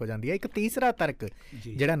ਖਤਰਨਾਕ ਹੋ ਜਾਂਦੀ ਹੈ। ਇੱਕ ਤੀਸਰਾ ਤਰਕ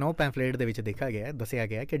ਜਿਹੜਾ ਨੋ ਪੈਂਫਲੇਟ ਦੇ ਵਿੱਚ ਦੱਸਿਆ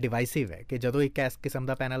ਗਿਆ ਕਿ ਡਿਵਾਈਸਿਵ ਹੈ, ਕਿ ਜਦੋਂ ਇੱਕ ਇਸ ਕਿਸਮ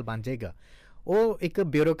ਦਾ ਪੈਨਲ ਬਣ ਜਾਏਗਾ ਉਹ ਇੱਕ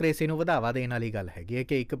ਬਿਊਰੋਕ੍ਰੇਸੀ ਨੂੰ ਵਧਾਵਾ ਦੇਣ ਵਾਲੀ ਗੱਲ ਹੈਗੀ ਹੈ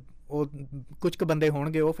ਕਿ ਉਹ ਕੁਝ ਕੁ ਬੰਦੇ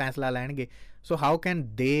ਹੋਣਗੇ ਉਹ ਫੈਸਲਾ ਲੈਣਗੇ। ਸੋ ਹਾਊ ਕੈਨ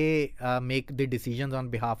ਦੇ make the decisions on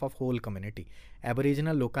behalf of hole community.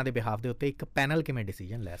 Aboriginal ਲੋਕਾਂ ਦੇ ਬਿਹਾਫ ਦੇ ਉੱਤੇ ਇੱਕ ਪੈਨਲ ਕਿਵੇਂ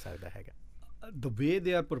ਡਿਸੀਜਨ ਲੈ ਸਕਦਾ ਹੈਗਾ? ਦ ਵੇ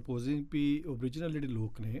ਦੇ ਆਰ ਪ੍ਰਪੋਜ਼ਿੰਗ ਵੀ ਓਰੀਜਨਲ ਜਿਹੜੇ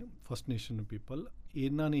ਲੋਕ ਨੇ, ਫਸਟ ਨੇਸ਼ਨ ਪੀਪਲ,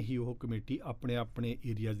 ਇਹਨਾਂ ਨੇ ਹੀ ਉਹ ਕਮੇਟੀ ਆਪਣੇ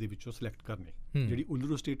ਏਰੀਆਜ਼ ਦੇ ਵਿੱਚੋਂ ਸਿਲੈਕਟ ਕਰਨੇ। ਜਿਹੜੀ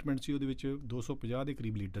ਉਲਰੂ ਸਟੇਟਮੈਂਟ ਸੀ ਉਹਦੇ ਵਿੱਚ 250 ਦੇ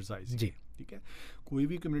ਕਰੀਬ ਲੀਡਰਸ ਆਏ ਸੀ। ਠੀਕ ਹੈ, ਕੋਈ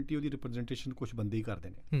ਵੀ ਕਮਿਊਨਿਟੀ ਉਹਦੀ ਰਿਪਰੈਜ਼ੈਂਟੇਸ਼ਨ ਕੁਝ ਬੰਦੇ ਹੀ ਕਰਦੇ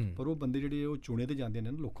ਨੇ, ਪਰ ਉਹ ਬੰਦੇ ਜਿਹੜੇ ਉਹ ਚੁਣੇ ਤੇ ਜਾਂਦੇ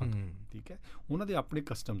ਨੇ ਲੋਕਾਂ ਤੋਂ। ਠੀਕ ਹੈ, ਉਹਨਾਂ ਦੇ ਆਪਣੇ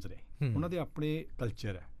ਕਸਟਮਸ ਨੇ, ਉਹਨਾਂ ਦੇ ਆਪਣੇ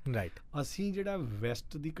ਕਲਚਰ ਹੈ। ਰਾਈਟ। ਅਸੀਂ ਜਿਹੜਾ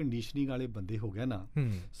ਵੈਸਟ ਦੀ ਕੰਡੀਸ਼ਨਿੰਗ ਵਾਲੇ ਬੰਦੇ ਹੋ ਗਏ ਨਾ,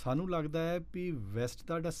 ਸਾਨੂੰ ਲੱਗਦਾ ਹੈ ਵੀ ਵੈਸਟ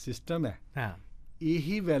ਦਾ ਜਿਹੜਾ ਸਿਸਟਮ ਹੈ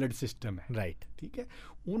ਇਹੀ ਵੈਲਿਡ ਸਿਸਟਮ ਹੈ। ਰਾਈਟ। ਠੀਕ ਹੈ,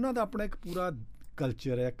 ਉਹਨਾਂ ਦਾ ਆਪਣਾ ਇੱਕ ਪੂਰਾ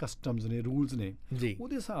ਕਲਚਰ ਹੈ, ਕਸਟਮਸ ਨੇ, ਰੂਲਸ ਨੇ,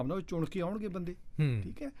 ਉਹਦੇ ਹਿਸਾਬ ਨਾਲ ਉਹ ਚੁਣ ਕੇ ਆਉਣਗੇ ਬੰਦੇ।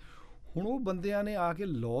 ਠੀਕ ਹੈ, ਹੁਣ ਉਹ ਬੰਦਿਆਂ ਨੇ ਆ ਕੇ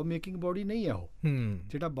ਲਾਅ ਮੇਕਿੰਗ ਬੋਡੀ ਨਹੀਂ ਹੈ ਉਹ,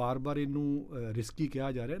 ਜਿਹੜਾ ਬਾਰ-ਬਾਰ ਇਹਨੂੰ ਰਿਸਕੀ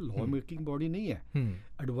ਕਿਹਾ ਜਾ ਰਿਹਾ। ਲਾਅ ਮੇਕਿੰਗ ਬੋਡੀ ਨਹੀਂ ਹੈ,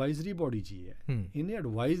 ਐਡਵਾਈਜ਼ਰੀ ਬੋਡੀ ਜੀ ਹੈ। ਇਹਨੇ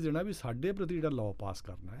ਐਡਵਾਈਸ ਦੇਣਾ ਵੀ ਸਾਡੇ ਪ੍ਰਤੀ ਜਿਹੜਾ ਲਾਅ ਪਾਸ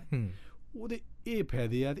ਕਰਨਾ ਹੈ ਉਹਦੇ ਇਹ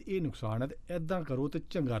ਫਾਇਦੇ ਆ ਤੇ ਇਹ ਨੁਕਸਾਨ ਆ ਤੇ ਇੱਦਾਂ ਕਰੋ ਤੇ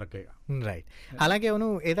ਚੰਗਾ ਲੱਗੇਗਾ। ਰਾਈਟ। ਹਾਲਾਂਕਿ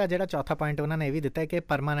ਉਹਨੂੰ ਇਹਦਾ ਜਿਹੜਾ ਚੌਥਾ ਪੁਆਇੰਟ ਉਹਨਾਂ ਨੇ ਇਹ ਵੀ ਦਿੱਤਾ ਕਿ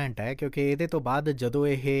ਪਰਮਾਨੈਂਟ ਹੈ, ਕਿਉਂਕਿ ਇਹਦੇ ਤੋਂ ਬਾਅਦ ਜਦੋਂ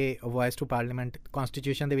ਇਹ ਵੌਇਸ ਟੂ ਪਾਰਲੀਮੈਂਟ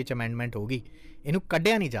ਕਨਸਟੀਟਿਊਸ਼ਨ ਦੇ ਵਿੱਚ ਅਮੈਂਡਮੈਂਟ ਹੋਗੀ, ਇਹਨੂੰ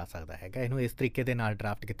ਕੱਢਿਆ ਨਹੀਂ ਜਾ ਸਕਦਾ ਹੈਗਾ। ਇਹਨੂੰ ਇਸ ਤਰੀਕੇ ਦੇ ਨਾਲ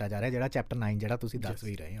ਡਰਾਫਟ ਕੀਤਾ ਜਾ ਰਿਹਾ, ਜਿਹੜਾ ਚੈਪਟਰ 9 ਜਿਹੜਾ ਤੁਸੀਂ ਦੱਸ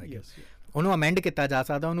ਵੀ ਰਹੇ ਹੋ, ਉਹਨੂੰ ਅਮੈਂਡ ਕੀਤਾ ਜਾ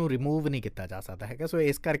ਸਕਦਾ, ਉਹਨੂੰ ਰਿਮੂਵ ਨਹੀਂ ਕੀਤਾ ਜਾ ਸਕਦਾ ਹੈਗਾ। ਸੋ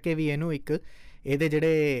ਇਸ ਕਰਕੇ ਵੀ ਇਹਨੂੰ ਇੱਕ ਇਹਦੇ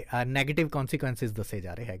ਜਿਹੜੇ ਨੈਗੇਟਿਵ ਕੌਨਸੀਕੁਐਂਸਿਸ ਦੱਸੇ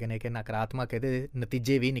ਜਾ ਰਹੇ ਹੈਗੇ ਨੇ ਕਿ ਨਕਾਰਾਤਮਕ ਇਹਦੇ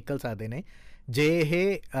ਨਤੀਜੇ ਵੀ ਨਿਕਲ ਸਕਦੇ ਨੇ ਜੇ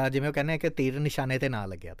ਇਹ ਜਿਵੇਂ ਉਹ ਕਹਿੰਦੇ ਆ ਕਿ ਤੀਰ ਨਿਸ਼ਾਨੇ 'ਤੇ ਨਾ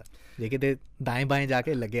ਲੱਗਿਆ ਤਾਂ, ਜੇ ਕਿਤੇ ਦਾਏਂ ਬਾਏਂ ਜਾ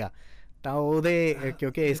ਕੇ ਲੱਗਿਆ ਤਾਂ ਉਹਦੇ,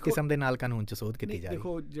 ਕਿਉਂਕਿ ਇਸ ਕਿਸਮ ਦੇ ਨਾਲ ਕਾਨੂੰਨ 'ਚ ਸੋਧ ਕੀਤੀ ਜਾ ਰਹੀ।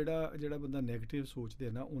 ਦੇਖੋ ਜਿਹੜਾ ਬੰਦਾ ਨੈਗੇਟਿਵ ਸੋਚਦੇ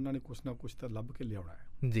ਨਾ, ਉਹਨਾਂ ਨੇ ਕੁਛ ਨਾ ਕੁਛ ਤਾਂ ਲੱਭ ਕੇ ਲਿਆਉਣਾ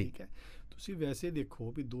ਹੈ। ਜੀ। ਠੀਕ ਹੈ, ਤੁਸੀਂ ਵੈਸੇ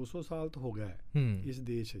ਦੇਖੋ ਵੀ 200 ਸਾਲ ਤੋਂ ਹੋ ਗਿਆ ਹੈ ਇਸ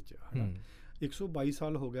ਦੇਸ਼ ਵਿੱਚ, ਹੈ ਨਾ। 122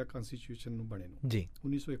 ਸਾਲ ਹੋ ਗਿਆ ਕਨਸਟੀਟਿਊਸ਼ਨ ਨੂੰ ਬਣੇ ਨੂੰ। ਜੀ।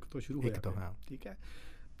 1901 ਤੋਂ ਸ਼ੁਰੂ ਹੋਇਆ। ਠੀਕ ਹੈ,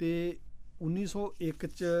 ਤੇ 1901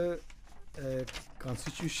 'ਚ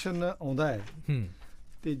ਕਨਸਟੀਟਿਊਸ਼ਨ ਆਉਂਦਾ ਹੈ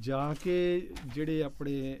ਤੇ ਜਾ ਕੇ ਜਿਹੜੇ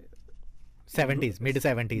ਆਪਣੇ 70s ਮਿਡ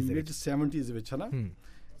 70s ਵਿੱਚ ਹਨਾ।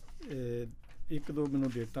 ਇੱਕ ਦੋ ਮੈਨੂੰ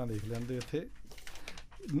ਡੇਟਾਂ ਦੇਖ ਲੈਂਦੇ ਇੱਥੇ।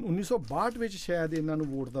 1962 ਵਿੱਚ ਸ਼ਾਇਦ ਇਹਨਾਂ ਨੂੰ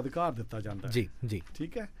ਵੋਟ ਦਾ ਅਧਿਕਾਰ ਦਿੱਤਾ ਜਾਂਦਾ ਜੀ ਜੀ,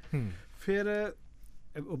 ਠੀਕ ਹੈ। ਫਿਰ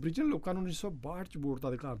ਓਰੀਜਨਲ ਲੋਕਾਂ ਨੂੰ 1962 ਚ ਵੋਟ ਦਾ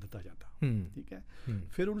ਅਧਿਕਾਰ ਦਿੱਤਾ ਜਾਂਦਾ, ਠੀਕ ਹੈ।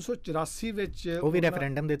 ਫਿਰ 1984 ਵਿੱਚ ਉਹ ਵੀ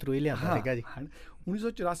ਰੈਫਰੈਂਡਮ ਦੇ ਥਰੂ ਹੀ ਲਿਆਂਦਾ ਸੀਗਾ ਜੀ।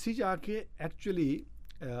 1984 ਚ ਆ ਕੇ ਐਕਚੁਅਲੀ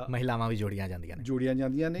ਮਹਿਲਾਵਾਂ ਵੀ ਜੋੜੀਆਂ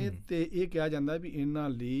ਜਾਂਦੀਆਂ ਨੇ ਤੇ ਇਹ ਕਿਹਾ ਜਾਂਦਾ ਵੀ ਇਹਨਾਂ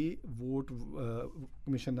ਲਈ ਵੋਟ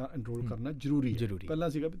ਕਮਿਸ਼ਨ ਦਾ ਐਨਰੋਲ ਕਰਨਾ ਜ਼ਰੂਰੀ ਹੈ। ਪਹਿਲਾਂ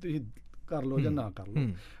ਸੀਗਾ ਵੀ ਤੁਸੀਂ ਕਰ ਲਓ ਜਾਂ ਨਾ ਕਰ ਲਓ,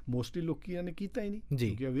 ਮੋਸਟਲੀ ਲੋਕੀ ਨੇ ਕੀਤਾ ਹੀ ਨਹੀਂ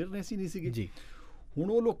ਕਿਉਂਕਿ ਅਵੇਅਰਨੈਸ ਹੀ ਨਹੀਂ ਸੀਗੀ।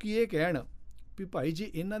 ਹੁਣ ਉਹ ਲੋਕੀ ਇਹ ਕਹਿਣ ਵੀ ਭਾਈ ਜੇ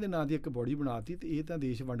ਇਹਨਾਂ ਦੇ ਨਾਂ ਦੀ ਇੱਕ ਬੋਡੀ ਬਣਾਤੀ ਤੇ ਇਹ ਤਾਂ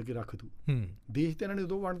ਦੇਸ਼ ਵੰਡ ਕੇ ਰੱਖ ਦੂ। ਦੇਸ਼ ਤੇ ਇਹਨਾਂ ਨੇ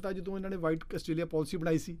ਉਦੋਂ ਵੰਡਤਾ ਜਦੋਂ ਇਹਨਾਂ ਨੇ ਵਾਈਟ ਆਸਟ੍ਰੇਲੀਆ ਪਾਲਿਸੀ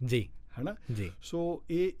ਬਣਾਈ ਸੀ ਜੀ, ਹਨਾ। ਸੋ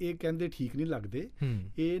ਇਹ ਕਹਿੰਦੇ ਠੀਕ ਨਹੀਂ ਲੱਗਦੇ,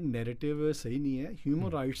 ਇਹ ਨੈਰੇਟਿਵ ਸਹੀ ਨਹੀਂ ਹੈ।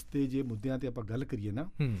 ਹਿਊਮਨ ਰਾਈਟਸ ਦੇ ਜੇ ਮੁੱਦਿਆਂ ਤੇ ਆਪਾਂ ਗੱਲ ਕਰੀਏ ਨਾ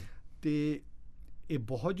ਤੇ ਇਹ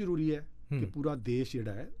ਬਹੁਤ ਜ਼ਰੂਰੀ ਹੈ ਕਿ ਪੂਰਾ ਦੇਸ਼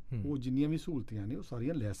ਜਿਹੜਾ ਹੈ ਉਹ ਜਿੰਨੀਆਂ ਵੀ ਸਹੂਲਤਾਂ ਨੇ ਉਹ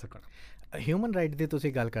ਸਾਰੀਆਂ ਲੈ ਸਕਣ। ਹਿਊਮਨ ਰਾਈਟ ਦੀ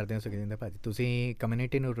ਤੁਸੀਂ ਗੱਲ ਕਰਦੇ ਹੋ ਸੁਖਜਿੰਦਰ ਭਾਜੀ, ਤੁਸੀਂ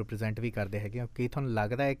ਕਮਿਊਨਿਟੀ ਨੂੰ ਰਿਪਰੈਜ਼ੈਂਟ ਵੀ ਕਰਦੇ ਹੈਗੇ ਹੋ, ਕੀ ਤੁਹਾਨੂੰ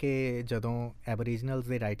ਲੱਗਦਾ ਹੈ ਕਿ ਜਦੋਂ ਐਬੋਰੀਜਨਲਸ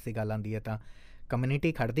ਦੇ ਰਾਈਟਸ ਦੀ ਗੱਲ ਆਉਂਦੀ ਹੈ ਤਾਂ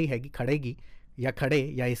ਕਮਿਊਨਿਟੀ ਖੜੇਗੀ ਜਾਂ ਖੜੇ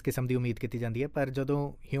ਜਾਂ ਇਸ ਕਿਸਮ ਦੀ ਉਮੀਦ ਕੀਤੀ ਜਾਂਦੀ ਹੈ, ਪਰ ਜਦੋਂ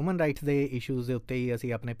ਹਿਊਮਨ ਰਾਈਟਸ ਦੇ ਇਸ਼ੂਜ਼ ਦੇ ਉੱਤੇ ਹੀ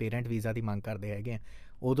ਅਸੀਂ ਆਪਣੇ ਪੇਰੈਂਟ ਵੀਜ਼ਾ ਦੀ ਮੰਗ ਕਰਦੇ ਹੈਗੇ ਹਾਂ,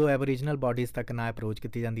 ਉਦੋਂ ਐਬੋਰੀਜਨਲ ਬਾਡੀਜ਼ ਤੱਕ ਨਾ ਅਪਰੋਚ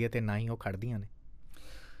ਕੀਤੀ ਜਾਂਦੀ ਹੈ ਤੇ ਨਾ ਹੀ ਉਹ ਖੜਦੀਆਂ ਨੇ?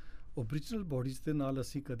 ਓਰੀਜਨਲ ਬਾਡੀਜ਼ ਦੇ ਨਾਲ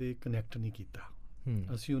ਅਸੀਂ ਕਦੇ ਕਨੈਕਟ ਨਹੀਂ ਕੀਤਾ,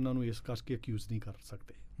 ਅਸੀਂ ਉਹਨਾਂ ਨੂੰ ਇਸ ਕਰਕੇ ਅਕਿਊਜ਼ ਨਹੀਂ ਕਰ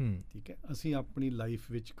ਸਕਦੇ, ਠੀਕ ਹੈ। ਅਸੀਂ ਆਪਣੀ ਲਾਈਫ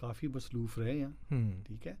ਵਿੱਚ ਕਾਫੀ ਮਸਲੂਫ ਰਹੇ ਹਾਂ,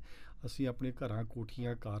 ਠੀਕ ਹੈ। ਅਸੀਂ ਆਪਣੇ ਘਰਾਂ,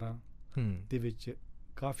 ਕੋਠੀਆਂ, ਕਾਰਾਂ ਦੇ ਵਿੱਚ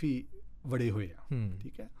ਕਾਫੀ ਵੜੇ ਹੋਏ ਆ,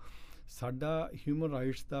 ਠੀਕ ਹੈ। ਸਾਡਾ ਹਿਊਮਨ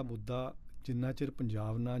ਰਾਈਟਸ ਦਾ ਮੁੱਦਾ ਜਿੰਨਾ ਚਿਰ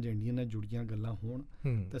ਪੰਜਾਬ ਨਾਲ ਜਾਂ ਇੰਡੀਆ ਨਾਲ ਜੁੜੀਆਂ ਗੱਲਾਂ ਹੋਣ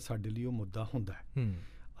ਤਾਂ ਸਾਡੇ ਲਈ ਉਹ ਮੁੱਦਾ ਹੁੰਦਾ ਹੈ।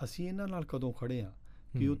 ਅਸੀਂ ਇਹਨਾਂ ਨਾਲ ਕਦੋਂ ਖੜੇ ਹਾਂ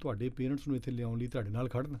ਕਿ ਉਹ ਤੁਹਾਡੇ ਪੇਰੈਂਟਸ ਨੂੰ ਇੱਥੇ ਲਿਆਉਣ ਲਈ ਤੁਹਾਡੇ ਨਾਲ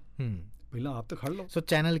ਖੜਨ? ਪਹਿਲਾਂ ਆਪ ਤਾਂ ਖੜ ਲਓ। ਸੋ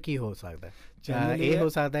ਚੈਨਲ ਕੀ ਹੋ ਸਕਦਾ? ਇਹ ਹੋ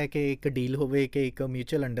ਸਕਦਾ ਹੈ ਕਿ ਇੱਕ ਡੀਲ ਹੋਵੇ, ਕਿ ਇੱਕ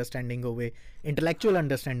ਮਿਊਚੁਅਲ ਅੰਡਰਸਟੈਂਡਿੰਗ ਹੋਵੇ, ਇੰਟੈਲੈਕਚੁਅਲ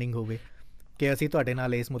ਅੰਡਰਸਟੈਂਡਿੰਗ ਹੋਵੇ ਕਿ ਅਸੀਂ ਤੁਹਾਡੇ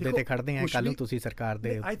ਨਾਲ ਇਸ ਮੁੱਦੇ ਤੇ ਖੜਦੇ ਹਾਂ, ਕੱਲ੍ਹ ਨੂੰ ਤੁਸੀਂ ਸਰਕਾਰ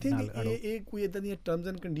ਦੇ ਨਾਲ ਅੜੋ। ਇਹ ਕੋਈ ਇੱਦਾਂ ਦੀਆਂ ਟਰਮਸ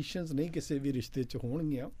ਐਂਡ ਕੰਡੀਸ਼ਨਸ ਨਹੀਂ ਕਿਸੇ ਵੀ ਰਿਸ਼ਤੇ 'ਚ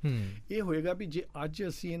ਹੋਣਗੀਆਂ। ਇਹ ਹੋਏਗਾ ਵੀ ਜੇ ਅੱਜ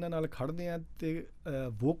ਅਸੀਂ ਇਹਨਾਂ ਨਾਲ ਖੜਦੇ ਹਾਂ ਤੇ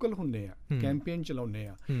ਵੋਕਲ ਹੁੰਦੇ ਹਾਂ, ਕੈਂਪੇਨ ਚਲਾਉਂਦੇ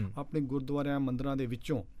ਹਾਂ ਆਪਣੇ ਗੁਰਦੁਆਰਿਆਂ, ਮੰਦਿਰਾਂ ਦੇ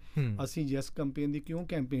ਵਿੱਚੋਂ, ਅਸੀਂ ਯੈਸ ਕੈਂਪੇਨ ਦੀ ਕਿਉਂ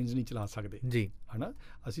ਕੈਂਪੇਨਸ ਨਹੀਂ ਚਲਾ ਸਕਦੇ ਜੀ, ਹਨਾ।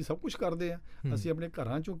 ਅਸੀਂ ਸਭ ਕੁਝ ਕਰਦੇ ਹਾਂ, ਅਸੀਂ ਆਪਣੇ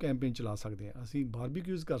ਘਰਾਂ 'ਚੋਂ ਕੈਂਪੇਨ ਚਲਾ ਸਕਦੇ ਹਾਂ, ਅਸੀਂ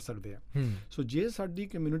ਬਾਰਬੀਕਿਊਜ਼ ਕਰ ਸਕਦੇ ਹਾਂ। ਸੋ ਜੇ ਸਾਡੀ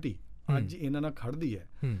ਕਮਿਊਨਿਟੀ ਅੱਜ ਇਹਨਾਂ ਨਾਲ ਖੜਦੀ ਹੈ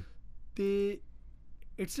ਤੇ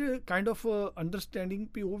ਇਟਸ ਕਾਈਂਡ ਆਫ ਅੰਡਰਸਟੈਂਡਿੰਗ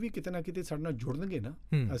ਵੀ ਉਹ ਵੀ ਕਿਤੇ ਨਾ ਕਿਤੇ ਸਾਡੇ ਨਾਲ ਜੁੜਨਗੇ ਨਾ।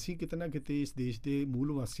 ਅਸੀਂ ਕਿਤੇ ਨਾ ਕਿਤੇ ਇਸ ਦੇਸ਼ ਦੇ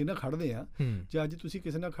ਮੂਲ ਵਾਸੀ ਨਾਲ ਖੜਦੇ ਹਾਂ। ਜੇ ਅੱਜ ਤੁਸੀਂ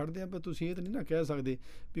ਕਿਸੇ ਨਾਲ ਖੜਦੇ ਆ ਪਰ ਤੁਸੀਂ ਇਹ ਤਾਂ ਨਹੀਂ ਨਾ ਕਹਿ ਸਕਦੇ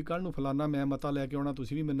ਵੀ ਕੱਲ੍ਹ ਨੂੰ ਫਲਾਨਾ ਮੈਂ ਮਤਾ ਲੈ ਕੇ ਆਉਣਾ,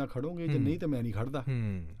 ਤੁਸੀਂ ਵੀ ਮੇਰੇ ਨਾਲ ਖੜੋਗੇ, ਜੇ ਨਹੀਂ ਤਾਂ ਮੈਂ ਨਹੀਂ ਖੜਦਾ।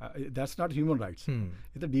 ਦੈਟਸ ਨਾਟ ਹਿਊਮਨ ਰਾਈਟਸ,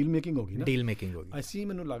 ਇਹ ਤਾਂ ਡੀਲ ਮੇਕਿੰਗ ਹੋ ਗਈ ਨਾ। ਡੀਲ ਮੇਕਿੰਗ ਹੋ ਗਈ। ਅਸੀਂ,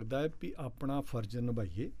 ਮੈਨੂੰ ਲੱਗਦਾ ਹੈ ਵੀ ਆਪਣਾ ਫਰਜ਼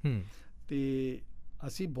ਨਿਭਾਈਏ ਤੇ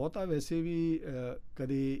ਅਸੀਂ ਬਹੁਤਾ ਵੈਸੇ ਵੀ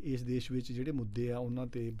ਕਦੇ ਇਸ ਦੇਸ਼ ਵਿੱਚ ਜਿਹੜੇ ਮੁੱਦੇ ਆ ਉਹਨਾਂ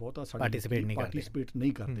ਤੇ ਬਹੁਤਾ ਪਾਰਟੀਸਪੇਟ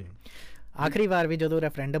ਨਹੀਂ ਕਰਦੇ। ਆਖਰੀ ਵਾਰ ਵੀ ਜਦੋਂ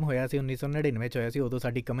ਰੈਫਰੈਂਡਮ ਹੋਇਆ ਸੀ 1999 ਚ ਹੋਇਆ ਸੀ, ਉਦੋਂ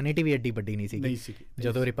ਸਾਡੀ ਕਮਿਊਨਿਟੀ ਵੀ ਐਡੀ ਵੱਡੀ ਨਹੀਂ ਸੀਗੀ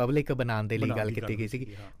ਜਦੋਂ ਰਿਪਬਲਿਕ ਬਣਾਉਣ ਦੇ ਲਈ ਗੱਲ ਕੀਤੀ ਗਈ ਸੀਗੀ।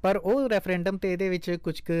 ਪਰ ਉਹ ਰੈਫਰੈਂਡਮ ਤੇ ਇਹਦੇ ਵਿੱਚ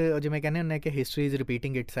ਕੁਝ ਜਿਵੇਂ ਕਹਿੰਦੇ ਹੁੰਦੇ ਕਿ ਹਿਸਟਰੀ ਇਜ਼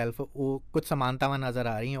ਰਿਪੀਟਿੰਗ ਇਟਸੈਲਫ, ਉਹ ਕੁਝ ਸਮਾਨਤਾਵਾਂ ਨਜ਼ਰ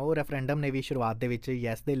ਆ ਰਹੀਆਂ। ਉਹ ਰੈਫਰੈਂਡਮ ਨੇ ਵੀ ਸ਼ੁਰੂਆਤ ਦੇ ਵਿੱਚ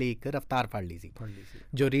ਯੈਸ ਦੇ ਲਈ ਇੱਕ ਰਫਤਾਰ ਫੜ ਲਈ ਸੀ।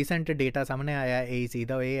 ਜੋ ਰੀਸੈਂਟ ਡੇਟਾ ਸਾਹਮਣੇ ਆਇਆ AEC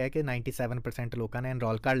ਦਾ, ਇਹ ਹੈ ਕਿ 97% ਲੋਕਾਂ ਨੇ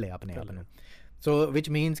ਐਨਰੋਲ ਕਰ ਲਿਆ ਆਪਣੇ ਆਪ ਨੂੰ। ਸੋ ਵਿਚ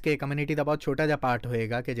ਮੀਨਸ ਕਿ ਕਮਿਊਨਿਟੀ ਦਾ ਬਹੁਤ ਛੋਟਾ ਜਿਹਾ ਪਾਰਟ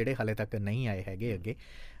ਹੋਏਗਾ ਕਿ ਜਿਹੜੇ ਹਾਲੇ ਤੱਕ ਨਹੀਂ ਆਏ ਹੈਗੇ ਅੱਗੇ।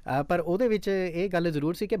 ਪਰ ਉਹਦੇ ਵਿੱਚ ਇਹ ਗੱਲ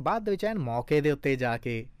ਜ਼ਰੂਰ ਸੀ ਕਿ ਬਾਅਦ ਦੇ ਵਿੱਚ ਐਨ ਮੌਕੇ ਦੇ ਉੱਤੇ ਜਾ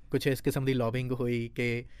ਕੇ ਕੁਛ ਇਸ ਕਿਸਮ ਦੀ ਲੌਬਿੰਗ ਹੋਈ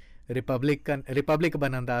ਕਿ ਰਿਪਬਲਿਕ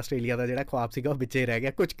ਬਣਨ ਦਾ ਆਸਟ੍ਰੇਲੀਆ ਦਾ ਜਿਹੜਾ ਖੁਆਬ ਸੀਗਾ ਉਹ ਵਿੱਚੇ ਰਹਿ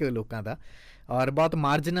ਗਿਆ ਕੁਝ ਕੁ ਲੋਕਾਂ ਦਾ, ਔਰ ਬਹੁਤ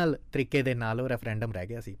ਮਾਰਜਨਲ ਤਰੀਕੇ ਦੇ ਨਾਲ ਉਹ ਰੈਫਰੈਂਡਮ ਰਹਿ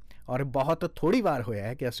ਗਿਆ ਸੀ। ਔਰ ਬਹੁਤ ਥੋੜੀ ਵਾਰ ਹੋਇਆ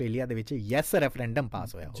ਹੈ ਕਿ ਆਸਟ੍ਰੇਲੀਆ ਦੇ ਵਿੱਚ ਯੈਸ ਰੈਫਰੈਂਡਮ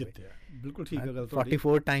ਪਾਸ ਹੋਇਆ ਹੋਵੇ। ਬਿਲਕੁਲ ਠੀਕ ਹੈ ਗੱਲ।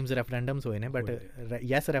 44 ਟਾਈਮਸ ਰੈਫਰੈਂਡਮਸ ਹੋਏ ਨੇ, ਬਟ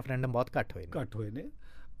ਯੈਸ ਰੈਫਰੈਂਡਮ ਬਹੁਤ ਘੱਟ ਹੋਏ ਨੇ।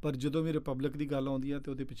 ਪਰ ਜਦੋਂ ਵੀ ਰਿਪਬਲਿਕ ਦੀ ਗੱਲ ਆਉਂਦੀ ਹੈ ਤੇ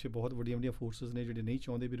ਉਹਦੇ ਪਿੱਛੇ ਬਹੁਤ ਵੱਡੀਆਂ ਫੋਰਸਸ ਨੇ ਜਿਹੜੇ ਨਹੀਂ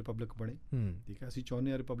ਚਾਹੁੰਦੇ ਵੀ ਰਿਪਬਲਿਕ ਬਣੇ, ਠੀਕ ਹੈ। ਅਸੀਂ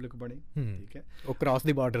ਚਾਹੁੰਦੇ ਹਾਂ ਰਿਪਬਲਿਕ ਬਣੇ, ਠੀਕ ਹੈ। ਉਹ ਕ੍ਰਾਸ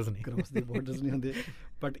ਦੀ ਬਾਰਡਰਸ ਨਹੀਂ ਹੁੰਦੇ।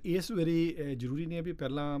 ਬਟ ਇਸ ਵਾਰੀ ਜ਼ਰੂਰੀ ਨਹੀਂ ਹੈ ਵੀ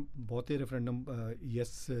ਪਹਿਲਾਂ ਬਹੁਤੇ ਰੈਫਰੈਂਡਮ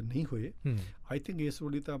ਯੈਸ ਨਹੀਂ ਹੋਏ। ਆਈ ਥਿੰਕ ਇਸ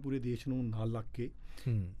ਵਾਰੀ ਤਾਂ ਪੂਰੇ ਦੇਸ਼ ਨੂੰ ਨਾਲ ਲੱਗ ਕੇ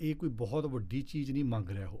ਇਹ ਕੋਈ ਬਹੁਤ ਵੱਡੀ ਚੀਜ਼ ਨਹੀਂ ਮੰਗ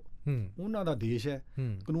ਰਿਹਾ। ਉਹਨਾਂ ਦਾ ਦੇਸ਼ ਹੈ,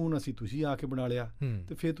 ਕਾਨੂੰਨ ਤੁਸੀਂ ਆ ਕੇ ਬਣਾ ਲਿਆ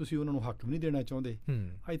ਤੇ ਫਿਰ ਤੁਸੀਂ ਉਹਨਾਂ ਨੂੰ ਹੱਕ ਵੀ ਨਹੀਂ ਦੇਣਾ ਚਾਹੁੰਦੇ।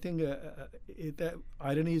 ਆਈ ਥਿੰਕ ਇਹ ਤਾਂ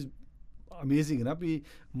ਆਇਰਨੀ ਇਜ਼ ਅਮੇਜ਼ਿੰਗ ਨਾ ਵੀ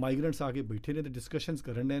ਮਾਈਗ੍ਰੈਂਟਸ ਆ ਕੇ ਬੈਠੇ ਨੇ ਤੇ ਡਿਸਕਸ਼ਨਸ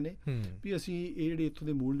ਕਰਨ ਰਹੇ ਨੇ ਵੀ ਅਸੀਂ ਇਹ ਜਿਹੜੇ ਇੱਥੋਂ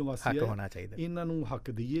ਦੇ ਮੂਲ ਨਿਵਾਸੀ ਆ ਇਹਨਾਂ ਨੂੰ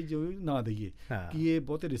ਹੱਕ ਦਈਏ ਜੋ ਨਾ ਦਈਏ, ਕਿ ਇਹ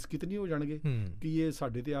ਬਹੁਤੇ ਰਿਸਕੀ ਤਾਂ ਨਹੀਂ ਹੋ ਜਾਣਗੇ, ਕਿ ਇਹ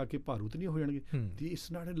ਸਾਡੇ ਤੇ ਆ ਕੇ ਭਾਰੂ ਤਾਂ ਨਹੀਂ ਹੋ ਜਾਣਗੇ। ਤੇ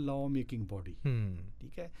it's not a law making body,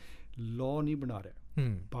 ਠੀਕ ਹੈ। ਲਾਅ ਨਹੀਂ ਬਣਾ ਰਿਹਾ।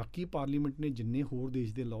 ਬਾਕੀ ਪਾਰਲੀਮੈਂਟ ਨੇ ਜਿੰਨੇ ਹੋਰ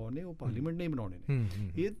ਦੇਸ਼ ਦੇ ਲਾਅ ਨੇ ਉਹ ਪਾਰਲੀਮੈਂਟ ਨੇ ਬਣਾਉਣੇ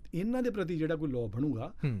ਨੇ। ਇਹਨਾਂ ਦੇ ਪ੍ਰਤੀ ਜਿਹੜਾ ਕੋਈ ਲਾਅ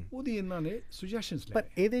ਬਣੂਗਾ ਉਹਦੀ ਇਹਨਾਂ ਨੇ ਸੁਜੈਸ਼ਨਸ ਲੈ। ਪਰ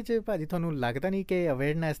ਇਹਦੇ 'ਚ ਭਾਜੀ ਤੁਹਾਨੂੰ ਲੱਗਦਾ ਨਹੀਂ ਕਿ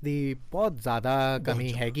ਅਵੇਅਰਨੈਸ ਦੀ ਬਹੁਤ ਜ਼ਿਆਦਾ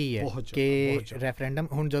ਕਮੀ ਹੈਗੀ ਹੈ ਕਿ ਰੈਫਰੈਂਡਮ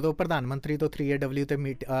ਹੁਣ ਜਦੋਂ ਪ੍ਰਧਾਨ ਮੰਤਰੀ ਤੋਂ 3AW ਤੇ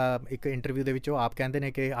ਇੱਕ ਇੰਟਰਵਿਊ ਦੇ ਵਿੱਚ ਉਹ ਆਪ ਕਹਿੰਦੇ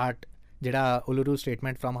ਨੇ ਕਿ ਜਿਹੜਾ ਉਲਰੂ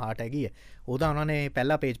ਸਟੇਟਮੈਂਟ ਫਰਮ ਹਾਰਟ ਹੈਗੀ ਹੈ, ਉਹਦਾ ਉਹਨਾਂ ਨੇ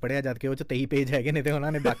ਪਹਿਲਾ ਪੇਜ ਪੜ੍ਹਿਆ, ਜਦ ਕਿ ਉਹ 'ਚ 23 ਪੇਜ ਹੈਗੇ ਨੇ, ਅਤੇ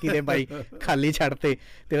ਉਹਨਾਂ ਨੇ ਬਾਕੀ ਦੇ 22 ਖਾਲੀ ਛੱਡਤੇ,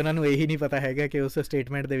 ਅਤੇ ਉਹਨਾਂ ਨੂੰ ਇਹੀ ਨਹੀਂ ਪਤਾ ਹੈਗਾ ਕਿ ਉਸ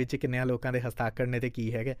ਸਟੇਟਮੈਂਟ ਦੇ ਵਿੱਚ ਕਿੰਨਿਆਂ ਲੋਕਾਂ ਦੇ ਹਸਤਾਖਰ ਨੇ ਅਤੇ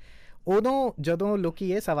ਕੀ ਹੈਗਾ। ਉਦੋਂ ਜਦੋਂ ਲੋਕ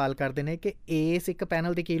ਇਹ ਸਵਾਲ ਕਰਦੇ ਨੇ ਕਿ ਇਸ ਇੱਕ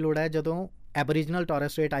ਪੈਨਲ ਦੀ ਕੀ ਲੋੜ ਹੈ, ਜਦੋਂ ਐਬੋਰੀਜਨਲ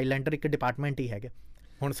ਟੋਰਸ ਸਟ੍ਰੇਟ ਆਈਲੈਂਡਰ ਇੱਕ ਡਿਪਾਰਟਮੈਂਟ ਹੀ ਹੈਗਾ।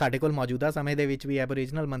 ਹੁਣ ਸਾਡੇ ਕੋਲ ਮੌਜੂਦਾ ਸਮੇਂ ਦੇ ਵਿੱਚ ਵੀ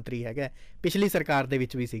ਐਬੋਰੀਜਨਲ ਮੰਤਰੀ ਹੈਗਾ, ਪਿਛਲੀ ਸਰਕਾਰ ਦੇ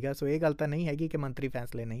ਵਿੱਚ ਵੀ ਸੀਗਾ। ਸੋ ਇਹ ਗੱਲ ਤਾਂ ਨਹੀਂ ਹੈਗੀ ਕਿ ਮੰਤਰੀ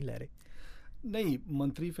ਫੈਸਲੇ ਨਹੀਂ ਲੈ ਰਹੇ। ਨਹੀਂ,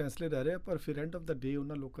 ਮੰਤਰੀ ਫੈਸਲੇ ਲੈ ਰਹੇ, ਪਰ ਫਿਰ ਐਂਡ ਆਫ ਦਾ ਡੇ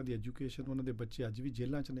ਉਹਨਾਂ ਲੋਕਾਂ ਦੀ ਐਜੂਕੇਸ਼ਨ, ਉਹਨਾਂ ਦੇ ਬੱਚੇ ਅੱਜ ਵੀ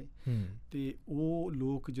ਜੇਲ੍ਹਾਂ 'ਚ ਨੇ, ਅਤੇ ਉਹ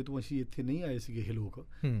ਲੋਕ ਜਦੋਂ ਅਸੀਂ ਇੱਥੇ ਨਹੀਂ ਆਏ ਸੀਗੇ, ਇਹ ਲੋਕ,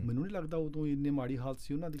 ਮੈਨੂੰ ਨਹੀਂ ਲੱਗਦਾ ਉਦੋਂ ਇੰਨੀ ਮਾੜੀ ਹਾਲਤ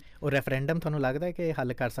ਸੀ ਉਹਨਾਂ ਦੀ। ਉਹ ਰੈਫਰੈਂਡਮ ਤੁਹਾਨੂੰ ਲੱਗਦਾ ਹੈ ਕਿ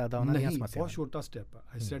ਹੱਲ ਕਰ ਸਕਦਾ ਉਹਨਾਂ ਦੀਆਂ ਸਮੱਸਿਆਵਾਂ? ਬਹੁਤ ਛੋਟਾ ਸਟੈਪ ਆ,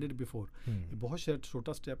 ਆਈ ਸੈਡ ਇਟ ਬਿਫੋਰ, ਇਹ ਬਹੁਤ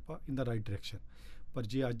ਛੋਟਾ ਸਟੈਪ ਆ ਇਨ ਦਾ ਰਾਈਟ ਡਾਇਰੈਕਸ਼ਨ। ਪਰ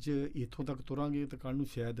ਜੇ ਅੱਜ ਇੱਥੋਂ ਤੱਕ ਤੁਰਾਂਗੇ ਤਾਂ ਕੱਲ੍ਹ ਨੂੰ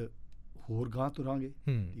ਸ਼ਾਇਦ ਹੋਰ ਗਾਂਹ ਤੁਰਾਂਗੇ।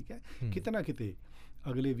 ਠੀਕ ਹੈ, ਕਿਤੇ ਨਾ ਕਿਤੇ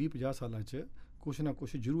ਅਗਲੇ 20-50 ਸਾਲਾਂ 'ਚ ਕੁਛ ਨਾ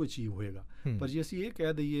ਕੁਛ ਜ਼ਰੂਰ ਅਚੀਵ ਹੋਏਗਾ। ਪਰ ਜੇ ਅਸੀਂ ਇਹ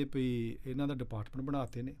ਕਹਿ ਦਈਏ ਵੀ ਇਹਨਾਂ ਦਾ ਡਿਪਾਰਟਮੈਂਟ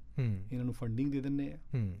ਬਣਾਤੇ ਨੇ, ਇਹਨਾਂ ਨੂੰ ਫੰਡਿੰਗ ਦੇ ਦਿੰਦੇ ਆ,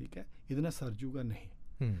 ਠੀਕ ਹੈ, ਇਹਦੇ ਨਾਲ ਸਰ ਜੂਗਾ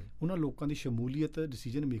ਨਹੀਂ। ਉਹਨਾਂ ਲੋਕਾਂ ਦੀ ਸ਼ਮੂਲੀਅਤ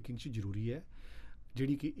ਡਿਸੀਜਨ ਮੇਕਿੰਗ 'ਚ ਜ਼ਰੂਰੀ ਹੈ,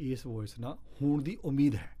 ਜਿਹੜੀ ਕਿ ਇਸ ਵੋਇਸ ਨਾਲ ਹੋਣ ਦੀ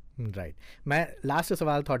ਉਮੀਦ ਹੈ। ਰਾਈਟ। ਮੈਂ ਲਾਸਟ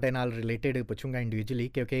ਸਵਾਲ ਤੁਹਾਡੇ ਨਾਲ ਰਿਲੇਟਡ ਪੁੱਛੂੰਗਾ ਇੰਡੀਵਿਜੂਅਲੀ,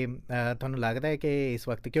 ਕਿਉਂਕਿ ਤੁਹਾਨੂੰ ਲੱਗਦਾ ਹੈ ਕਿ ਇਸ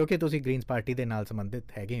ਵਕਤ, ਕਿਉਂਕਿ ਤੁਸੀਂ ਗ੍ਰੀਨਸ ਪਾਰਟੀ ਦੇ ਨਾਲ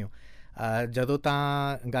ਸੰਬੰਧਿਤ ਹੈਗੇ ਹੋ, ਜਦੋਂ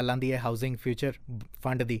ਤਾਂ ਗੱਲ ਆਉਂਦੀ ਹੈ ਹਾਊਸਿੰਗ ਫਿਊਚਰ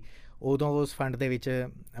ਫੰਡ ਦੀ, ਉਦੋਂ ਉਸ ਫੰਡ ਦੇ ਵਿੱਚ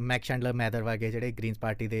ਮੈਕ ਸ਼ੈਂਡਲਰ ਮੈਦਰ ਵਰਗੇ ਜਿਹੜੇ ਗ੍ਰੀਨਸ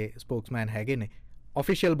ਪਾਰਟੀ ਦੇ ਸਪੋਕਸਮੈਨ ਹੈਗੇ ਨੇ,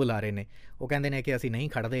 ਆਫੀਸ਼ੀਅਲ ਬੁਲਾਰੇ ਨੇ, ਉਹ ਕਹਿੰਦੇ ਨੇ ਕਿ ਅਸੀਂ ਨਹੀਂ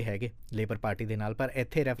ਖੜਦੇ ਹੈਗੇ ਲੇਬਰ ਪਾਰਟੀ ਦੇ ਨਾਲ। ਪਰ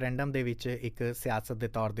ਇੱਥੇ ਰੈਫਰੈਂਡਮ ਦੇ ਵਿੱਚ ਇੱਕ ਸਿਆਸਤ ਦੇ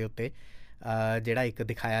ਤੌਰ ਦੇ ਉੱਤੇ ਜਿਹੜਾ ਇੱਕ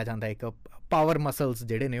ਦਿਖਾਇਆ ਜਾਂਦਾ, ਇੱਕ ਪਾਵਰ ਮਸਲਸ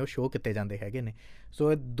ਜਿਹੜੇ ਨੇ ਉਹ ਸ਼ੋਅ ਕੀਤੇ ਜਾਂਦੇ ਹੈਗੇ ਨੇ।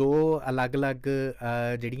 ਸੋ ਦੋ ਅਲੱਗ-ਅਲੱਗ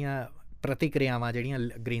ਜਿਹੜੀਆਂ ਪ੍ਰਤੀਕਿਰਿਆਵਾਂ ਜਿਹੜੀਆਂ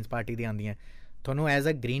ਗ੍ਰੀਨਸ ਪਾਰਟੀ ਦੀਆਂ ਆਉਂਦੀਆਂ, ਤੁਹਾਨੂੰ ਐਜ਼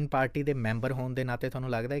ਅ ਗ੍ਰੀਨ ਪਾਰਟੀ ਦੇ ਮੈਂਬਰ ਹੋਣ ਦੇ ਨਾਤੇ ਤੁਹਾਨੂੰ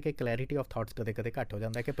ਲੱਗਦਾ ਹੈ ਕਿ ਕਲੈਰਿਟੀ ਆਫ ਥਾਟਸ ਕਦੇ-ਕਦੇ ਘੱਟ ਹੋ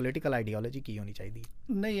ਜਾਂਦਾ ਹੈ ਕਿ ਪੋਲੀਟੀਕਲ ਆਈਡੀਓਲੋਜੀ ਕੀ ਹੋਣੀ ਚਾਹੀਦੀ?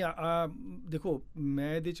 ਨਹੀਂ, ਦੇਖੋ,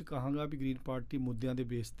 ਮੈਂ ਇਹਦੇ 'ਚ ਕਹਾਂਗਾ ਵੀ ਗ੍ਰੀਨ ਪਾਰਟੀ ਮੁੱਦਿਆਂ ਦੇ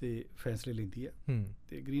ਬੇਸ 'ਤੇ ਫੈਸਲੇ ਲੈਂਦੀ ਹੈ,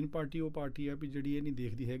 ਅਤੇ ਗ੍ਰੀਨ ਪਾਰਟੀ ਉਹ ਪਾਰਟੀ ਹੈ ਵੀ ਜਿਹੜੀ ਇਹ ਨਹੀਂ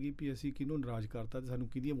ਦੇਖਦੀ ਹੈਗੀ ਵੀ ਅਸੀਂ ਕਿਹਨੂੰ ਨਾਰਾਜ਼ ਕਰਤਾ ਅਤੇ ਸਾਨੂੰ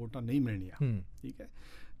ਕਿਹਦੀਆਂ ਵੋਟਾਂ ਨਹੀਂ ਮਿਲਣੀਆਂ। ਠੀਕ ਹੈ,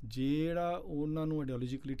 ਜਿਹੜਾ ਉਹਨਾਂ ਨੂੰ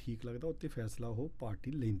ਆਈਡੀਓਲੋਜੀਕਲੀ ਠੀਕ ਲੱਗਦਾ ਉੱਤੇ ਫੈਸਲਾ ਉਹ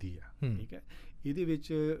ਪਾਰਟੀ ਲੈਂਦੀ ਆ। ਠੀਕ ਹੈ, ਇਹਦੇ ਵਿੱਚ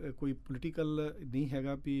ਕੋਈ ਪੋਲੀਟੀਕਲ ਨਹੀਂ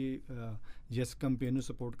ਹੈਗਾ ਵੀ ਜਿਸ ਕੰਪੇਨ ਨੂੰ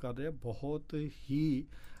ਸਪੋਰਟ ਕਰ ਰਿਹਾ। ਬਹੁਤ ਹੀ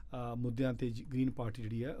ਮੁੱਦਿਆਂ 'ਤੇ ਗ੍ਰੀਨ ਪਾਰਟੀ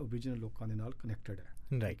ਜਿਹੜੀ ਹੈ ਓਰੀਜਨਲ ਲੋਕਾਂ ਦੇ ਨਾਲ ਕਨੈਕਟਡ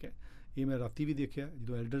ਹੈ। ਠੀਕ ਹੈ, ਇਹ ਮੈਂ ਰਾਤੀ ਵੀ ਦੇਖਿਆ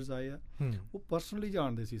ਜਦੋਂ ਐਲਡਰਸ ਆਏ ਆ, ਉਹ ਪਰਸਨਲੀ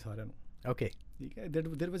ਜਾਣਦੇ ਸੀ ਸਾਰਿਆਂ ਨੂੰ। ਓਕੇ, ਠੀਕ ਹੈ,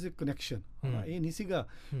 ਦੇਰ ਵਾਜ਼ ਅ ਕਨੈਕਸ਼ਨ। ਇਹ ਨਹੀਂ ਸੀਗਾ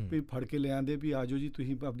ਵੀ ਫੜ ਕੇ ਲੈ ਆਉਂਦੇ ਵੀ ਆ ਜਾਓ ਜੀ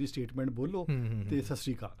ਤੁਸੀਂ ਆਪਣੀ ਸਟੇਟਮੈਂਟ ਬੋਲੋ ਤੇ ਸਤਿ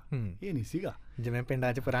ਸ਼੍ਰੀ ਅਕਾਲ, ਇਹ ਨਹੀਂ ਸੀਗਾ। ਜਿਵੇਂ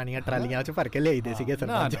ਪਿੰਡਾਂ 'ਚ ਪੁਰਾਣੀਆਂ ਟਰਾਲੀਆਂ 'ਚ ਭਰ ਕੇ ਲਿਆਈਦੇ ਸੀਗੇ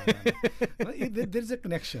sarpanch. There is a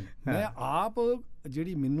connection. ਮੈਂ ਆਪ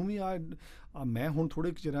ਜਿਹੜੀ ਮੈਨੂੰ ਵੀ ਮੈਂ ਹੁਣ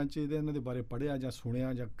ਥੋੜ੍ਹੇ ਚਿਰਾਂ 'ਚ ਇਹਨਾਂ ਦੇ ਬਾਰੇ ਪੜ੍ਹਿਆ ਜਾਂ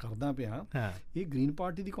ਸੁਣਿਆ ਜਾਂ ਕਰਦਾ ਪਿਆ, ਇਹ ਗ੍ਰੀਨ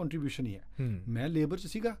ਪਾਰਟੀ ਦੀ ਕੰਟਰੀਬਿਊਸ਼ਨ ਹੀ ਹੈ। ਮੈਂ ਲੇਬਰ 'ਚ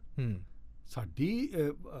ਸੀਗਾ, ਸਾਡੀ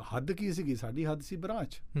ਹੱਦ ਕੀ ਸੀਗੀ? ਸਾਡੀ ਹੱਦ ਸੀ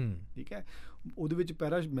ਬ੍ਰਾਂਚ। ਠੀਕ ਹੈ, ਉਹਦੇ ਵਿੱਚ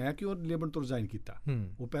ਮੈਂ ਕਿਉਂ ਲੇਬਰ ਤੋਂ ਰਿਜ਼ਾਈਨ ਕੀਤਾ?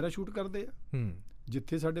 ਉਹ ਪੈਰਾਸ਼ੂਟ ਕਰਦੇ ਆ,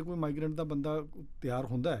 ਜਿੱਥੇ ਸਾਡੇ ਕੋਈ ਮਾਈਗ੍ਰੈਂਟ ਦਾ ਬੰਦਾ ਤਿਆਰ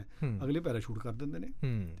ਹੁੰਦਾ ਹੈ, ਅਗਲੇ ਪੈਰਾਸ਼ੂਟ ਕਰ ਦਿੰਦੇ ਨੇ।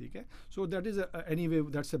 ਠੀਕ ਹੈ, so that is anyway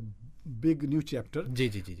that's a big new chapter.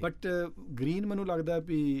 ਜੀ। ਬਟ ਗ੍ਰੀਨ ਮੈਨੂੰ ਲੱਗਦਾ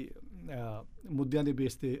ਵੀ ਮੁੱਦਿਆਂ ਦੇ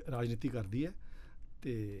ਬੇਸ 'ਤੇ ਰਾਜਨੀਤੀ ਕਰਦੀ ਹੈ,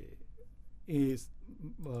 ਅਤੇ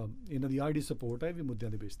ਇਹਨਾਂ ਦੀ ਆਰਡੀ ਸਪੋਰਟ ਹੈ ਵੀ ਮੁੱਦਿਆਂ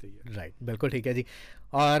ਦੇ ਬੇਸ 'ਤੇ ਹੀ ਹੈ। ਰਾਈਟ, ਬਿਲਕੁਲ ਠੀਕ ਹੈ ਜੀ।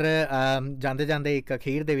 ਔਰ ਜਾਂਦੇ ਇੱਕ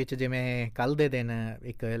ਅਖੀਰ ਦੇ ਵਿੱਚ, ਜਿਵੇਂ ਕੱਲ੍ਹ ਦੇ ਦਿਨ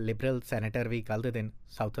ਇੱਕ ਲਿਬਰਲ ਸੈਨੇਟਰ ਵੀ ਕੱਲ੍ਹ ਦੇ ਦਿਨ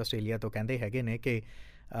ਸਾਊਥ ਆਸਟ੍ਰੇਲੀਆ ਤੋਂ ਕਹਿੰਦੇ ਹੈਗੇ ਨੇ ਕਿ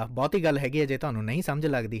ਬਹੁਤੀ ਗੱਲ ਹੈਗੀ ਹੈ, ਜੇ ਤੁਹਾਨੂੰ ਨਹੀਂ ਸਮਝ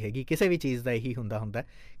ਲੱਗਦੀ ਹੈਗੀ ਕਿਸੇ ਵੀ ਚੀਜ਼ ਦਾ, ਇਹੀ ਹੁੰਦਾ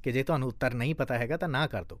ਕਿ ਜੇ ਤੁਹਾਨੂੰ ਉੱਤਰ ਨਹੀਂ ਪਤਾ ਹੈਗਾ ਤਾਂ ਨਾ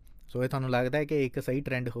ਕਰ ਦਿਓ। ਸੋ ਇਹ ਤੁਹਾਨੂੰ ਲੱਗਦਾ ਹੈ ਕਿ ਇੱਕ ਸਹੀ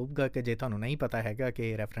ਟਰੈਂਡ ਹੋਊਗਾ ਕਿ ਜੇ ਤੁਹਾਨੂੰ ਨਹੀਂ ਪਤਾ ਹੈਗਾ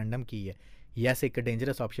ਕਿ ਰੈਫਰੈਂਡਮ ਕੀ ਹੈ, ਯੈਸ ਇੱਕ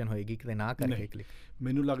ਡੇਂਜਰਸ ਆਪਸ਼ਨ ਹੋਏਗੀ ਕਿਤੇ ਨਾ ਕਰਕੇ ਕਲਿੱਕ?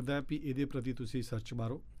 ਮੈਨੂੰ ਲੱਗਦਾ ਵੀ ਇਹਦੇ ਪ੍ਰਤੀ ਤੁਸੀਂ ਸਰਚ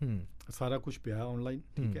ਮਾਰੋ, ਸਾਰਾ ਕੁਝ ਪਿਆ ਆਨਲਾਈਨ।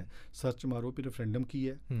 ਠੀਕ ਹੈ, ਸਰਚ ਮਾਰੋ ਵੀ ਰੈਫਰੈਂਡਮ ਕੀ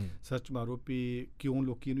ਹੈ, ਸਰਚ ਮਾਰੋ ਵੀ ਕਿਉਂ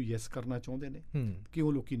ਲੋਕੀ ਇਹਨੂੰ ਯੈਸ ਕਰਨਾ ਚਾਹੁੰਦੇ ਨੇ,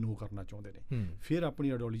 ਕਿਉਂ ਲੋਕੀ ਨੋ ਕਰਨਾ ਚਾਹੁੰਦੇ ਨੇ, ਫਿਰ ਆਪਣੀ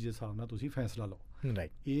ਆਈਡੀਓਲੋਜੀ ਦੇ ਹਿਸਾਬ ਨਾਲ ਤੁਸੀਂ ਫੈਸਲਾ ਲਓ।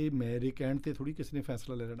 ਇਹ ਮੇਰੇ ਕਹਿਣ 'ਤੇ ਥੋੜ੍ਹੀ ਕਿਸੇ ਨੇ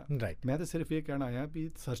ਫੈਸਲਾ ਲੈ ਲੈਣਾ। ਮੈਂ ਤਾਂ ਸਿਰਫ ਇਹ ਕਹਿਣਾ ਆਇਆ ਵੀ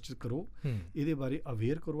ਸਰਚ ਕਰੋ, ਇਹਦੇ ਬਾਰੇ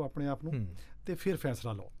ਅਵੇਅਰ ਕਰੋ ਆਪਣੇ ਆਪ ਨੂੰ, ਅਤੇ ਫਿਰ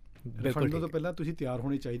ਫੈਸਲਾ ਲਓ। ਰੈਫਰੈਂਡਮ ਤੋਂ ਪਹਿਲਾਂ ਤੁਸੀਂ ਤਿਆਰ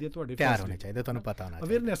ਹੋਣੇ ਚਾਹੀਦੇ, ਤੁਹਾਡੇ ਤਿਆਰ ਹੋਣੇ ਚਾਹੀਦੇ, ਤੁਹਾਨੂੰ ਪਤਾ ਹੋਣਾ,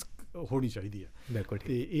 ਅਵੇਅਰਨੈਸ ਹੋਣੀ ਚਾਹੀਦੀ ਹੈ। ਬਿਲਕੁਲ,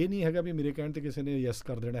 ਤੇ ਇਹ ਨਹੀਂ ਹੈਗਾ ਵੀ ਮੇਰੇ ਕਹਿਣ 'ਤੇ ਕਿਸੇ ਨੇ ਯੈਸ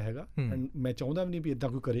ਕਰ ਦੇਣਾ ਹੈਗਾ, ਮੈਂ ਚਾਹੁੰਦਾ ਵੀ ਨਹੀਂ ਵੀ ਇੱਦਾਂ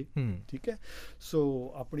ਕੋਈ ਕਰੇ। ਠੀਕ ਹੈ, ਸੋ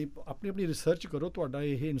ਆਪਣੀ ਰਿਸਰਚ ਕਰੋ, ਤੁਹਾਡਾ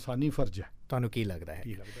ਇਹ ਇਨਸਾਨੀ ਫਰਜ਼ ਹੈ। ਤੁਹਾਨੂੰ ਕੀ ਲੱਗਦਾ ਹੈ?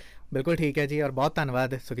 ਬਿਲਕੁਲ ਠੀਕ ਹੈ ਜੀ, ਔਰ ਬਹੁਤ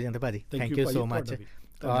ਧੰਨਵਾਦ ਸੁਖਜਿੰਦਰ ਭਾਜੀ, ਥੈਂਕ ਯੂ ਸੋ ਮਚ।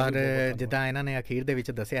 ਔਰ ਜਿੱਦਾਂ ਇਹਨਾਂ ਨੇ ਅਖੀਰ ਦੇ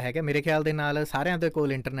ਵਿੱਚ ਦੱਸਿਆ ਹੈਗਾ, ਮੇਰੇ ਖਿਆਲ ਦੇ ਨਾਲ ਸਾਰਿਆਂ ਦੇ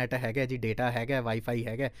ਕੋਲ ਇੰਟਰਨੈਟ ਹੈਗਾ ਜੀ, ਡੇਟਾ ਹੈਗਾ, ਵਾਈਫਾਈ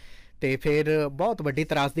ਹੈਗਾ, ਅਤੇ ਫਿਰ ਬਹੁਤ ਵੱਡੀ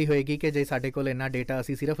ਤਰਾਸਦੀ ਹੋਏਗੀ ਕਿ ਜੇ ਸਾਡੇ ਕੋਲ ਇੰਨਾ ਡੇਟਾ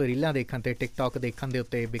ਅਸੀਂ ਸਿਰਫ ਰੀਲਾਂ ਦੇਖਣ 'ਤੇ, ਟਿਕਟੋਕ ਦੇਖਣ ਦੇ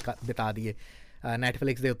ਉੱਤੇ ਬਿਤਾ ਦਈਏ,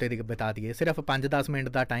 ਨੈਟਫਲਿਕਸ ਦੇ ਉੱਤੇ ਬਿਤਾ ਦਈਏ। ਸਿਰਫ 5-10 ਮਿੰਟ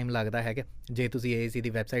ਦਾ ਟਾਈਮ ਲੱਗਦਾ ਹੈਗਾ ਜੇ ਤੁਸੀਂ AAC ਦੀ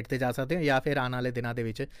ਵੈਬਸਾਈਟ 'ਤੇ ਜਾ ਸਕਦੇ ਹੋ, ਜਾਂ ਫਿਰ ਆਉਣ ਵਾਲੇ ਦਿਨਾਂ ਦੇ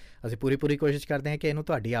ਵਿੱਚ ਅਸੀਂ ਪੂਰੀ ਕੋਸ਼ਿਸ਼ ਕਰਦੇ ਹਾਂ ਕਿ ਇਹਨੂੰ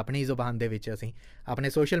ਤੁਹਾਡੀ ਆਪਣੀ ਜ਼ੁਬਾਨ ਦੇ ਵਿੱਚ ਅਸੀਂ ਆਪਣੇ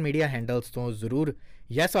ਸੋਸ਼ਲ ਮੀਡੀਆ ਹੈਂਡਲਸ ਤੋਂ ਜ਼ਰੂਰ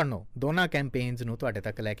ਯੈਸ ਔਰ ਨੋ ਦੋਨਾਂ ਕੈਂਪੇਨਸ ਨੂੰ ਤੁਹਾਡੇ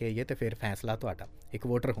ਤੱਕ ਲੈ ਕੇ ਆਈਏ, ਅਤੇ ਫਿਰ ਫੈਸਲਾ ਤੁਹਾਡਾ ਇੱਕ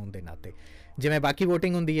ਵੋਟਰ ਹੋਣ ਦੇ ਨਾਤੇ, ਜਿਵੇਂ ਬਾਕੀ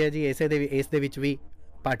ਵੋਟਿੰਗ ਹੁੰਦੀ ਹੈ ਜੀ ਇਸ ਦੇ ਵਿੱਚ ਵੀ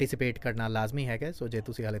ਪਾਰਟੀਸਿਪੇਟ ਕਰਨਾ ਲਾਜ਼ਮੀ ਹੈਗਾ। ਸੋ ਜੇ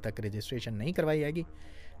ਤੁਸੀਂ ਹਾਲੇ ਤੱਕ ਰਜਿਸਟ੍ਰੇਸ਼ਨ ਨਹੀਂ ਕਰਵਾਈ ਹੈਗੀ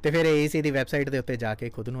ਤੇ ਫਿਰ AAC ਦੀ ਵੈਬਸਾਈਟ ਦੇ ਉੱਤੇ ਜਾ ਕੇ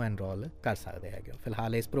ਖੁਦ ਨੂੰ ਐਨਰੋਲ ਕਰ ਸਕਦੇ ਹੈਗੇ।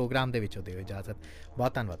 ਫਿਲਹਾਲ ਇਸ ਪ੍ਰੋਗਰਾਮ ਦੇ ਵਿੱਚੋਂ ਦਿਓ ਇਜਾਜ਼ਤ।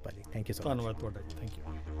 ਬਹੁਤ ਧੰਨਵਾਦ ਭਾਜੀ, ਥੈਂਕ ਯੂ ਸੋ ਮਚ। ਧੰਨਵਾਦ ਤੁਹਾਡਾ ਜੀ, ਥੈਂਕ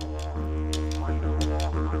ਯੂ।